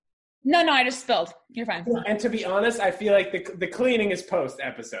too? No, I just spilled. You're fine. And to be honest, I feel like the cleaning is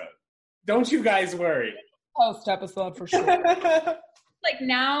post-episode. Don't you guys worry. Post-episode for sure. Like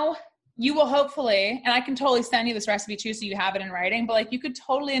now... You will hopefully, and I can totally send you this recipe too so you have it in writing, but like you could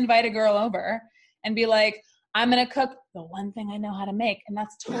totally invite a girl over and be like, I'm going to cook the one thing I know how to make, and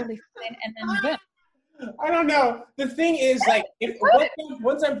that's totally fine, and then boom. I don't know. The thing is, like,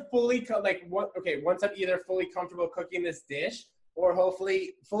 once I'm fully, once I'm either fully comfortable cooking this dish or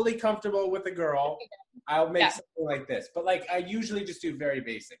hopefully fully comfortable with a girl, I'll make something like this. But like, I usually just do very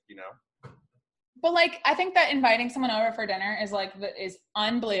basic, But like, I think that inviting someone over for dinner is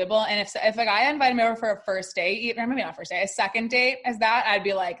unbelievable. And if like I invite me over for a first date, or maybe not first date, a second date as that, I'd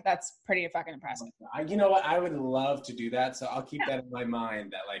be like, that's pretty fucking impressive. You know what? I would love to do that. So I'll keep that in my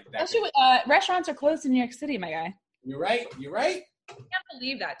mind that like that. Especially restaurants are closed in New York City, my guy. You're right. I can't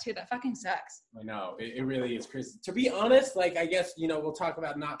believe that too. That fucking sucks. I know. It really is crazy. To be honest, like, I guess, we'll talk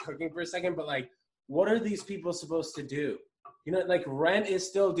about not cooking for a second, but like, what are these people supposed to do? Like rent is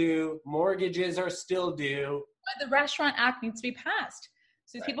still due, mortgages are still due. But the Restaurant Act needs to be passed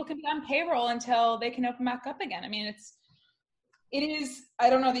so people can be on payroll until they can open back up again. I mean, it is,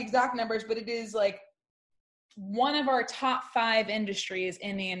 I don't know the exact numbers, but it is like one of our top 5 industries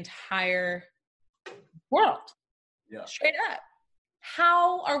in the entire world. Yeah. Straight up.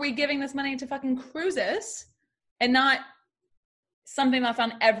 How are we giving this money to fucking cruises and not something that's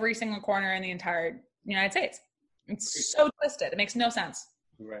on every single corner in the entire United States? It's so twisted. It makes no sense.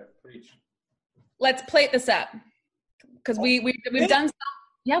 Right. Preach. Let's plate this up because we've done some.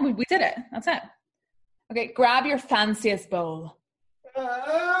 Yeah, we did it. That's it. Okay, grab your fanciest bowl.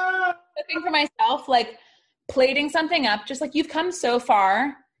 looking for myself, like plating something up, just like you've come so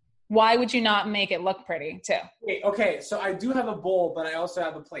far. Why would you not make it look pretty too? Okay, so I do have a bowl, but I also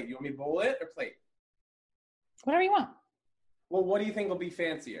have a plate. You want me to bowl it or plate? Whatever you want. Well, what do you think will be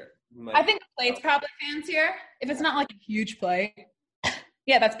fancier? I think the plate's probably fancier. If it's not like a huge plate.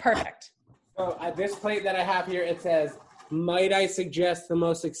 Yeah, that's perfect. So this plate that I have here, it says, might I suggest the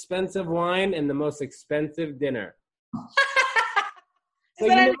most expensive wine and the most expensive dinner? So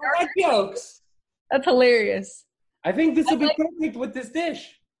you know my jokes. That's hilarious. I think this will be perfect with this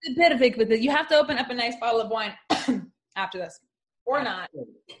dish. It's perfect with it. You have to open up a nice bottle of wine after this. Or not.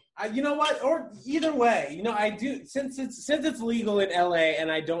 You know what? Or either way, I do since it's legal in LA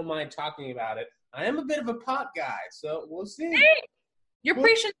and I don't mind talking about it. I am a bit of a pot guy, so we'll see. Hey, you're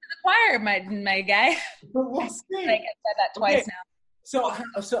preaching to the choir, my guy. We'll see. I said that twice now. So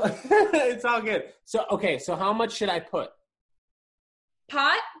it's all good. So how much should I put?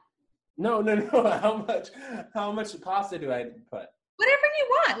 Pot? No. How much pasta do I put? Whatever you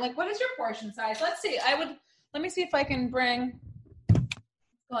want. Like, what is your portion size? Let's see. Let me see if I can bring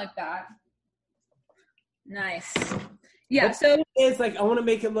like that. Nice. Yeah. So it's like I want to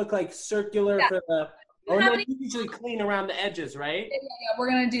make it look like circular for the. Oh, no, you usually clean around the edges, right? Yeah. We're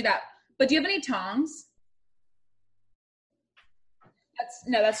gonna do that. But do you have any tongs?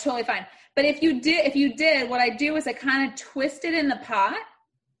 That's totally fine. But if you did, what I do is I kind of twist it in the pot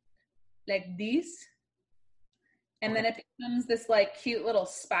like this, and then it becomes this like cute little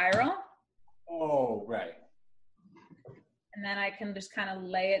spiral. Oh, right. And then I can just kind of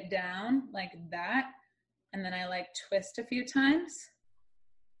lay it down like that. And then I like twist a few times.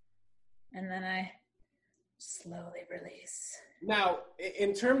 And then I slowly release. Now,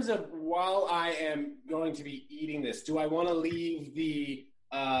 in terms of while I am going to be eating this, do I want to leave the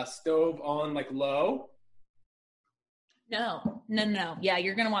stove on like low? No. Yeah,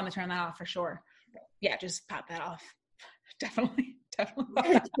 you're going to want to turn that off for sure. Yeah, just pop that off. Definitely.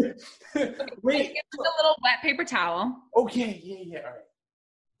 Wait. Get a little wet paper towel. Okay. Yeah. All right.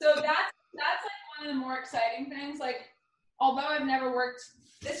 So that's like one of the more exciting things. Like, although I've never worked,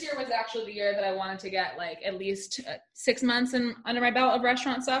 this year was actually the year that I wanted to get like at least 6 months under my belt of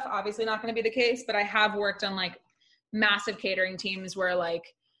restaurant stuff. Obviously not going to be the case, but I have worked on like massive catering teams where like,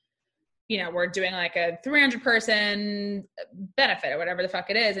 we're doing like a 300 person benefit or whatever the fuck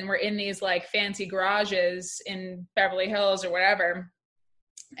it is. And we're in these like fancy garages in Beverly Hills or whatever.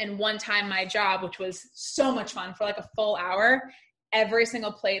 And one time my job, which was so much fun for like a full hour, every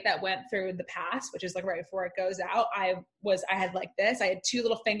single plate that went through the pass, which is like right before it goes out, I had like this, I had 2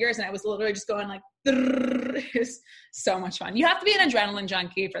 little fingers and I was literally just going like, it was so much fun. You have to be an adrenaline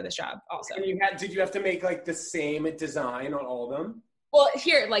junkie for this job also. And did you have to make like the same design on all of them? Well,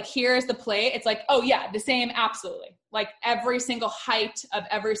 here's the plate. It's like, oh yeah, the same. Absolutely. Like every single height of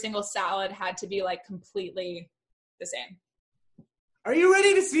every single salad had to be like completely the same. Are you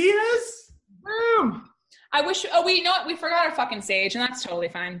ready to see this? I wish, you know what? We forgot our fucking sage and that's totally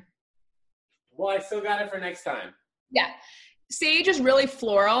fine. Well, I still got it for next time. Yeah. Sage is really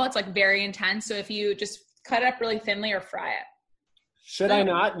floral. It's like very intense. So if you just cut it up really thinly or fry it. Should I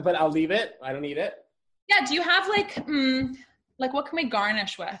not? But I'll leave it. I don't need it. Yeah. Do you have like what can we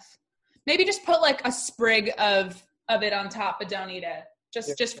garnish with? Maybe just put like a sprig of it on top, but don't eat it.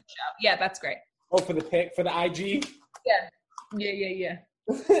 Just for show. Yeah, that's great. Oh, for the pic, for the IG? Yeah.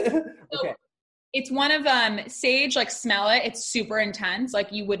 Okay. So it's one of sage, like smell it. It's super intense.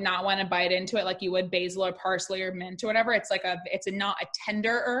 Like you would not want to bite into it like you would basil or parsley or mint or whatever. It's like it's not a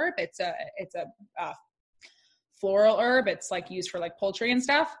tender herb. It's a floral herb. It's like used for like poultry and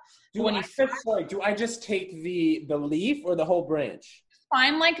stuff. Do I just take the leaf or the whole branch?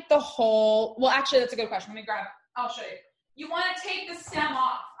 Find like the whole, well, actually that's a good question. Let me grab it. I'll show you. You want to take the stem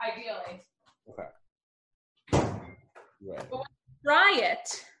off, ideally. Okay. Right. But when you dry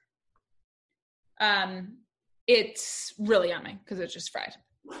it, it's really yummy because it's just fried.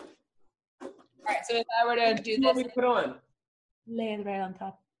 All right, so if I were to do this. What do we put on? Lay it right on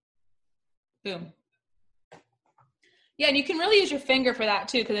top. Boom. Yeah, and you can really use your finger for that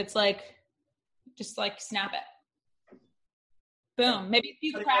too, because it's like, just like snap it. Boom. Maybe a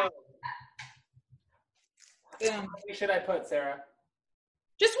few cracks. Boom. How many should I put, Sarah?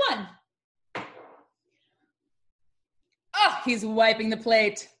 Just one. Oh, he's wiping the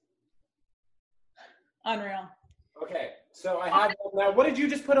plate. Unreal. Okay, so I have now. What did you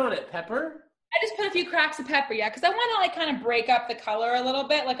just put on it? Pepper? I just put a few cracks of pepper, yeah, because I want to like kind of break up the color a little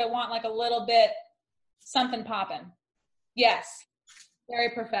bit. Like I want like a little bit something popping. Yes.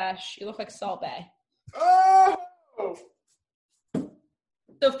 Very profesh. You look like Salt Bae. Oh!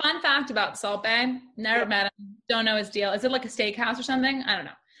 So fun fact about Salt Bae, never met him, don't know his deal. Is it like a steakhouse or something? I don't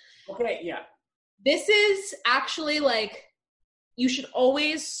know. Okay, yeah. This is actually like, you should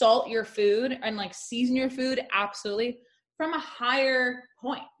always salt your food and like season your food absolutely from a higher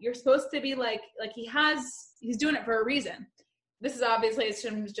point. You're supposed to be like he's doing it for a reason. This is obviously it's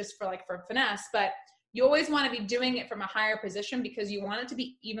just for finesse, but you always want to be doing it from a higher position because you want it to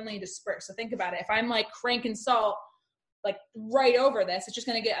be evenly dispersed. So think about it. If I'm like cranking salt like right over this, it's just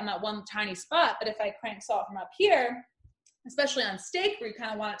going to get on that one tiny spot. But if I crank salt from up here, especially on steak where you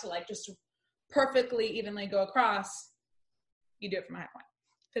kind of want it to like just perfectly evenly go across, you do it from a high point.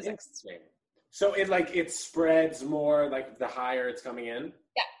 Physics. So it spreads more like the higher it's coming in?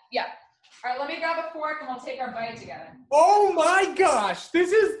 Yeah. All right, let me grab a fork and we'll take our bite together. Oh my gosh.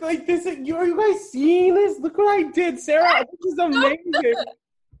 This is are you guys seeing this? Look what I did, Sarah. This is amazing.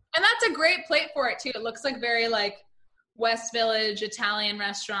 And that's a great plate for it too. It looks like very like West Village Italian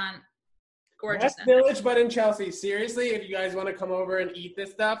restaurant. Gorgeous. West Village, but in Chelsea. Seriously, if you guys want to come over and eat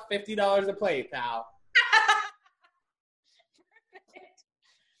this stuff, $50 a plate, pal.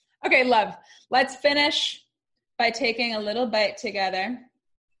 Okay, love. Let's finish by taking a little bite together.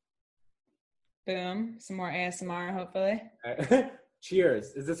 Boom. Some more ASMR, hopefully.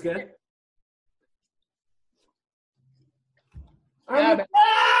 Cheers. Is this good? So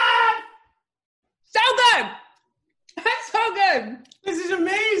good! That's so good! This is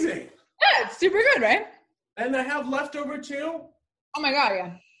amazing! Yeah, it's super good, right? And I have leftover too? Oh my god,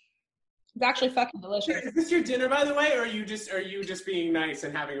 yeah. It's actually fucking delicious. Is this your dinner, by the way, or are you just being nice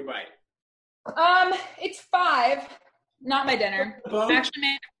and having a bite? It's 5. Not my dinner. Both? I actually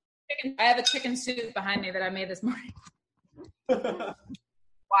made chicken. I have a chicken soup behind me that I made this morning. Wild.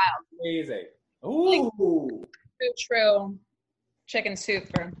 Amazing. Ooh. True chicken soup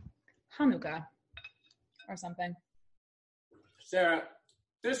for Hanukkah or something. Sarah,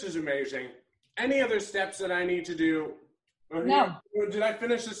 this is amazing. Any other steps that I need to do? No. Did I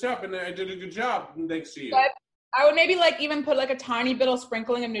finish this up and I did a good job? Thanks to you. But I would maybe like even put like a tiny bit of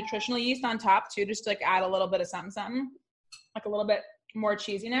sprinkling of nutritional yeast on top too, just to like add a little bit of something, like a little bit more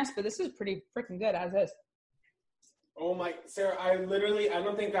cheesiness. But this is pretty freaking good as is. Oh my, Sarah,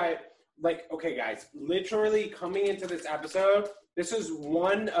 okay guys, literally coming into this episode, this is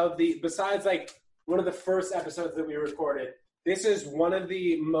one of the first episodes that we recorded. This is one of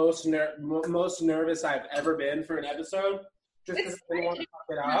the most nervous I've ever been for an episode. Just because I didn't want to fuck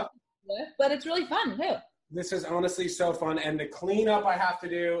it up. But it's really fun too. This is honestly so fun, and the cleanup I have to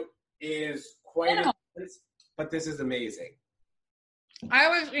do is quite intense, but this is amazing. I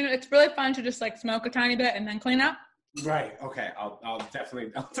always, it's really fun to just like smoke a tiny bit and then clean up. Right. Okay. I'll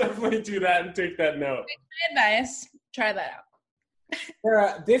definitely do that and take that note. My advice: try that out.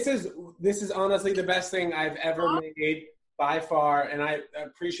 Sarah, this is honestly the best thing I've ever made by far, and I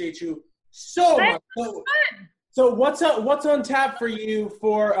appreciate you so much. So what's on tap for you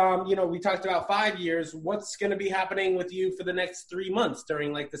for we talked about 5 years. What's going to be happening with you for the next 3 months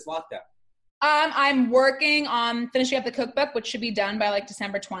during like this lockdown? I'm working on finishing up the cookbook, which should be done by like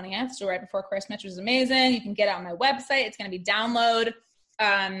December 20th, so right before Christmas, which is amazing. You can get it on my website. It's going to be download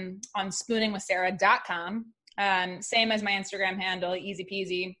on spooningwithsarah.com. Same as my Instagram handle, easy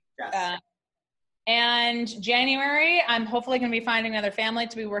peasy. Yes. And January, I'm hopefully going to be finding another family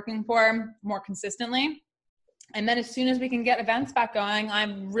to be working for more consistently. And then as soon as we can get events back going, I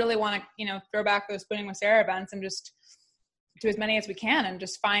really want to, throw back those Spooning with Sarah events and just do as many as we can and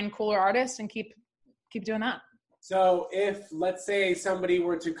just find cooler artists and keep doing that. So if, let's say, somebody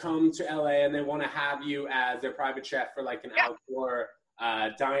were to come to LA and they want to have you as their private chef for like an outdoor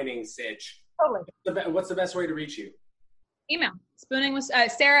dining sitch, totally. What's the best way to reach you? Email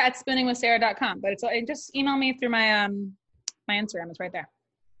Sarah at spooningwithsarah.com. But it's just email me through my my Instagram. It's right there.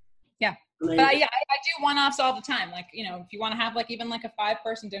 Yeah. Amazing. But I do one-offs all the time. Like, if you want to have like even like a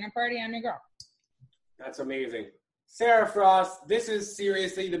 5-person dinner party, I'm your girl. That's amazing. Sarah Frost, this is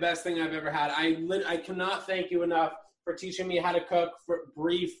seriously the best thing I've ever had. I cannot thank you enough for teaching me how to cook for a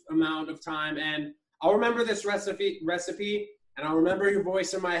brief amount of time. And I'll remember this recipe, and I'll remember your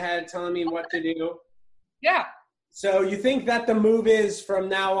voice in my head telling me what to do. Yeah. So you think that the move is from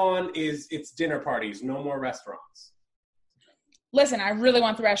now on it's dinner parties, no more restaurants? Listen, I really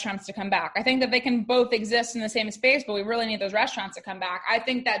want the restaurants to come back. I think that they can both exist in the same space, but we really need those restaurants to come back. I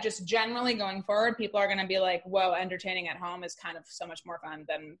think that just generally going forward, people are going to be like, whoa, entertaining at home is kind of so much more fun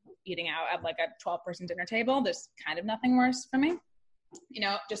than eating out at like a 12-person dinner table. There's kind of nothing worse for me.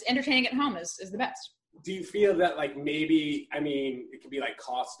 Just entertaining at home is the best. Do you feel that like maybe, it could be like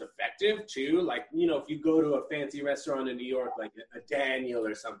cost effective too? Like, if you go to a fancy restaurant in New York, like a Daniel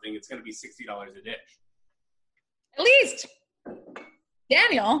or something, it's going to be $60 a dish. At least.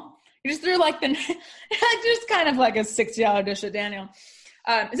 Daniel, you just threw like just kind of like a $60 dish at Daniel.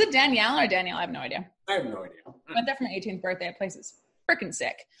 Is it Danielle or Danielle? I have no idea. I have no idea. Went there for my 18th birthday. That place is freaking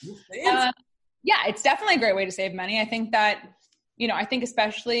sick. Yeah, it's definitely a great way to save money. I think that, I think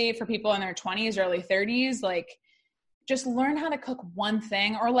especially for people in their 20s, early 30s, like just learn how to cook one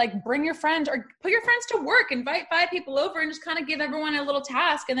thing, or like bring your friend or put your friends to work, invite 5 people over and just kind of give everyone a little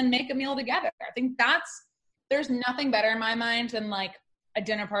task and then make a meal together. I think there's nothing better in my mind than like a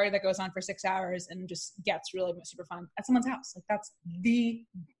dinner party that goes on for 6 hours and just gets really super fun at someone's house. Like that's the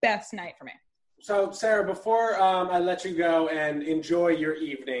best night for me. So Sarah, before I let you go and enjoy your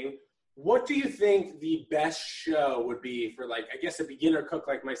evening, what do you think the best show would be for, like, I guess a beginner cook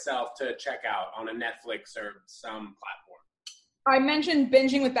like myself to check out on a Netflix or some platform? I mentioned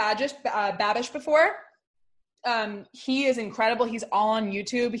Binging with Babish before. He is incredible. He's all on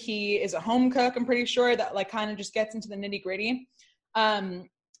YouTube. He is a home cook, I'm pretty sure, that like kind of just gets into the nitty gritty. Bon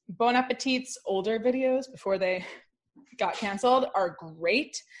Appetit's older videos before they got canceled are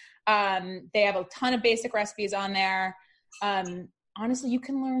great. They have a ton of basic recipes on there. Honestly, you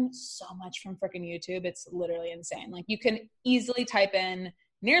can learn so much from freaking YouTube. It's literally insane. Like you can easily type in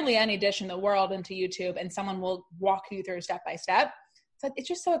nearly any dish in the world into YouTube and someone will walk you through step by step. So it's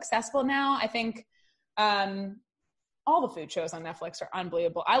just so accessible now. I think all the food shows on Netflix are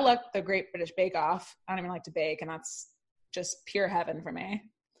unbelievable. I love the Great British Bake Off. I don't even like to bake, and that's just pure heaven for me.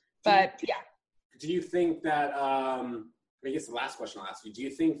 But yeah. Do you think that, I guess the last question I'll ask you, do you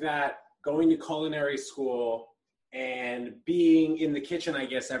think that going to culinary school and being in the kitchen, I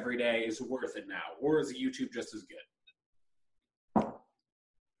guess, every day is worth it now? Or is YouTube just as good?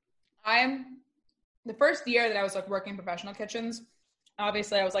 The first year that I was like working in professional kitchens,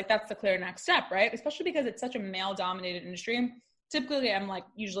 obviously I was like, that's the clear next step, right? Especially because it's such a male dominated industry. Typically I'm like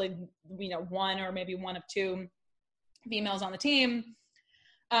usually, one or maybe one of 2 females on the team.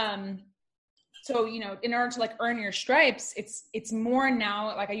 So, in order to like earn your stripes, it's more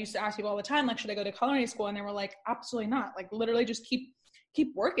now, like I used to ask people all the time, like, should I go to culinary school? And they were like, absolutely not. Like literally just keep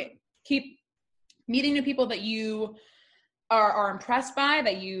working, keep meeting new people that you are impressed by,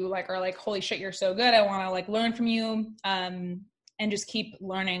 that you like, are like, holy shit, you're so good. I want to like learn from you. And just keep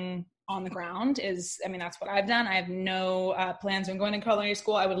learning on the ground that's what I've done. I have no plans on going to culinary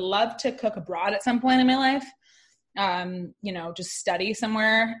school. I would love to cook abroad at some point in my life. Just study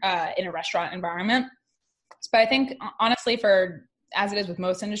somewhere in a restaurant environment. But I think honestly, as it is with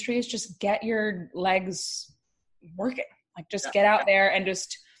most industries, just get your legs working. Like just get out there and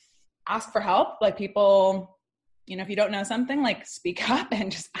just ask for help. Like people, if you don't know something, like speak up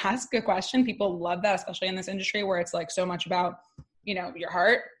and just ask a question. People love that, especially in this industry where it's like so much about, your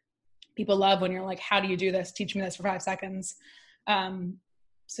heart. People love when you're like, how do you do this? Teach me this for 5 seconds.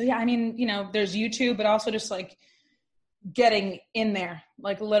 So yeah, there's YouTube, but also just like getting in there,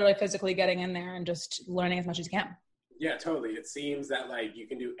 like literally physically getting in there and just learning as much as you can. Yeah, totally. It seems that like you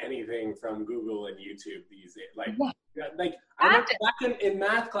can do anything from Google and YouTube these days. Like I remember back in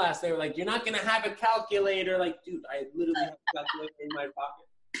math class, they were like, you're not going to have a calculator. Like, dude, I literally have a calculator in my pocket.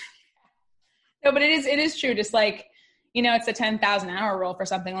 No, but it is true. Just like, it's a 10,000 hour rule for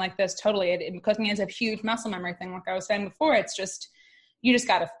something like this. Totally. Cooking is a huge muscle memory thing. Like I was saying before, it's just, you just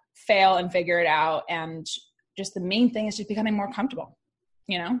got to fail and figure it out. And just the main thing is just becoming more comfortable,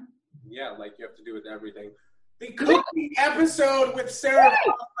 Yeah, like you have to do with everything. The cooking episode with Sarah,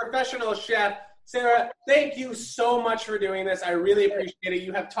 professional chef. Sarah, thank you so much for doing this. I really appreciate it.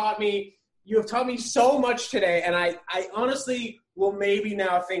 You have taught me so much today, and I honestly will maybe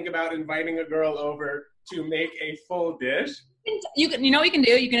now think about inviting a girl over to make a full dish. What you can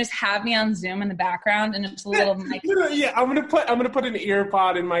do? You can just have me on Zoom in the background and just a little mic. Yeah, I'm gonna put an ear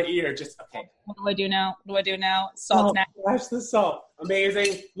pod in my ear. Just okay. What do I do now? Salt now. That's the salt.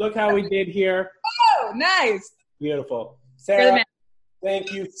 Amazing. Look how we did here. Oh, nice. Beautiful. Sarah,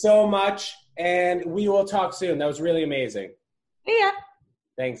 thank you so much, and we will talk soon. That was really amazing. Yeah.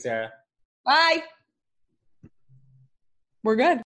 Thanks, Sarah. Bye. We're good.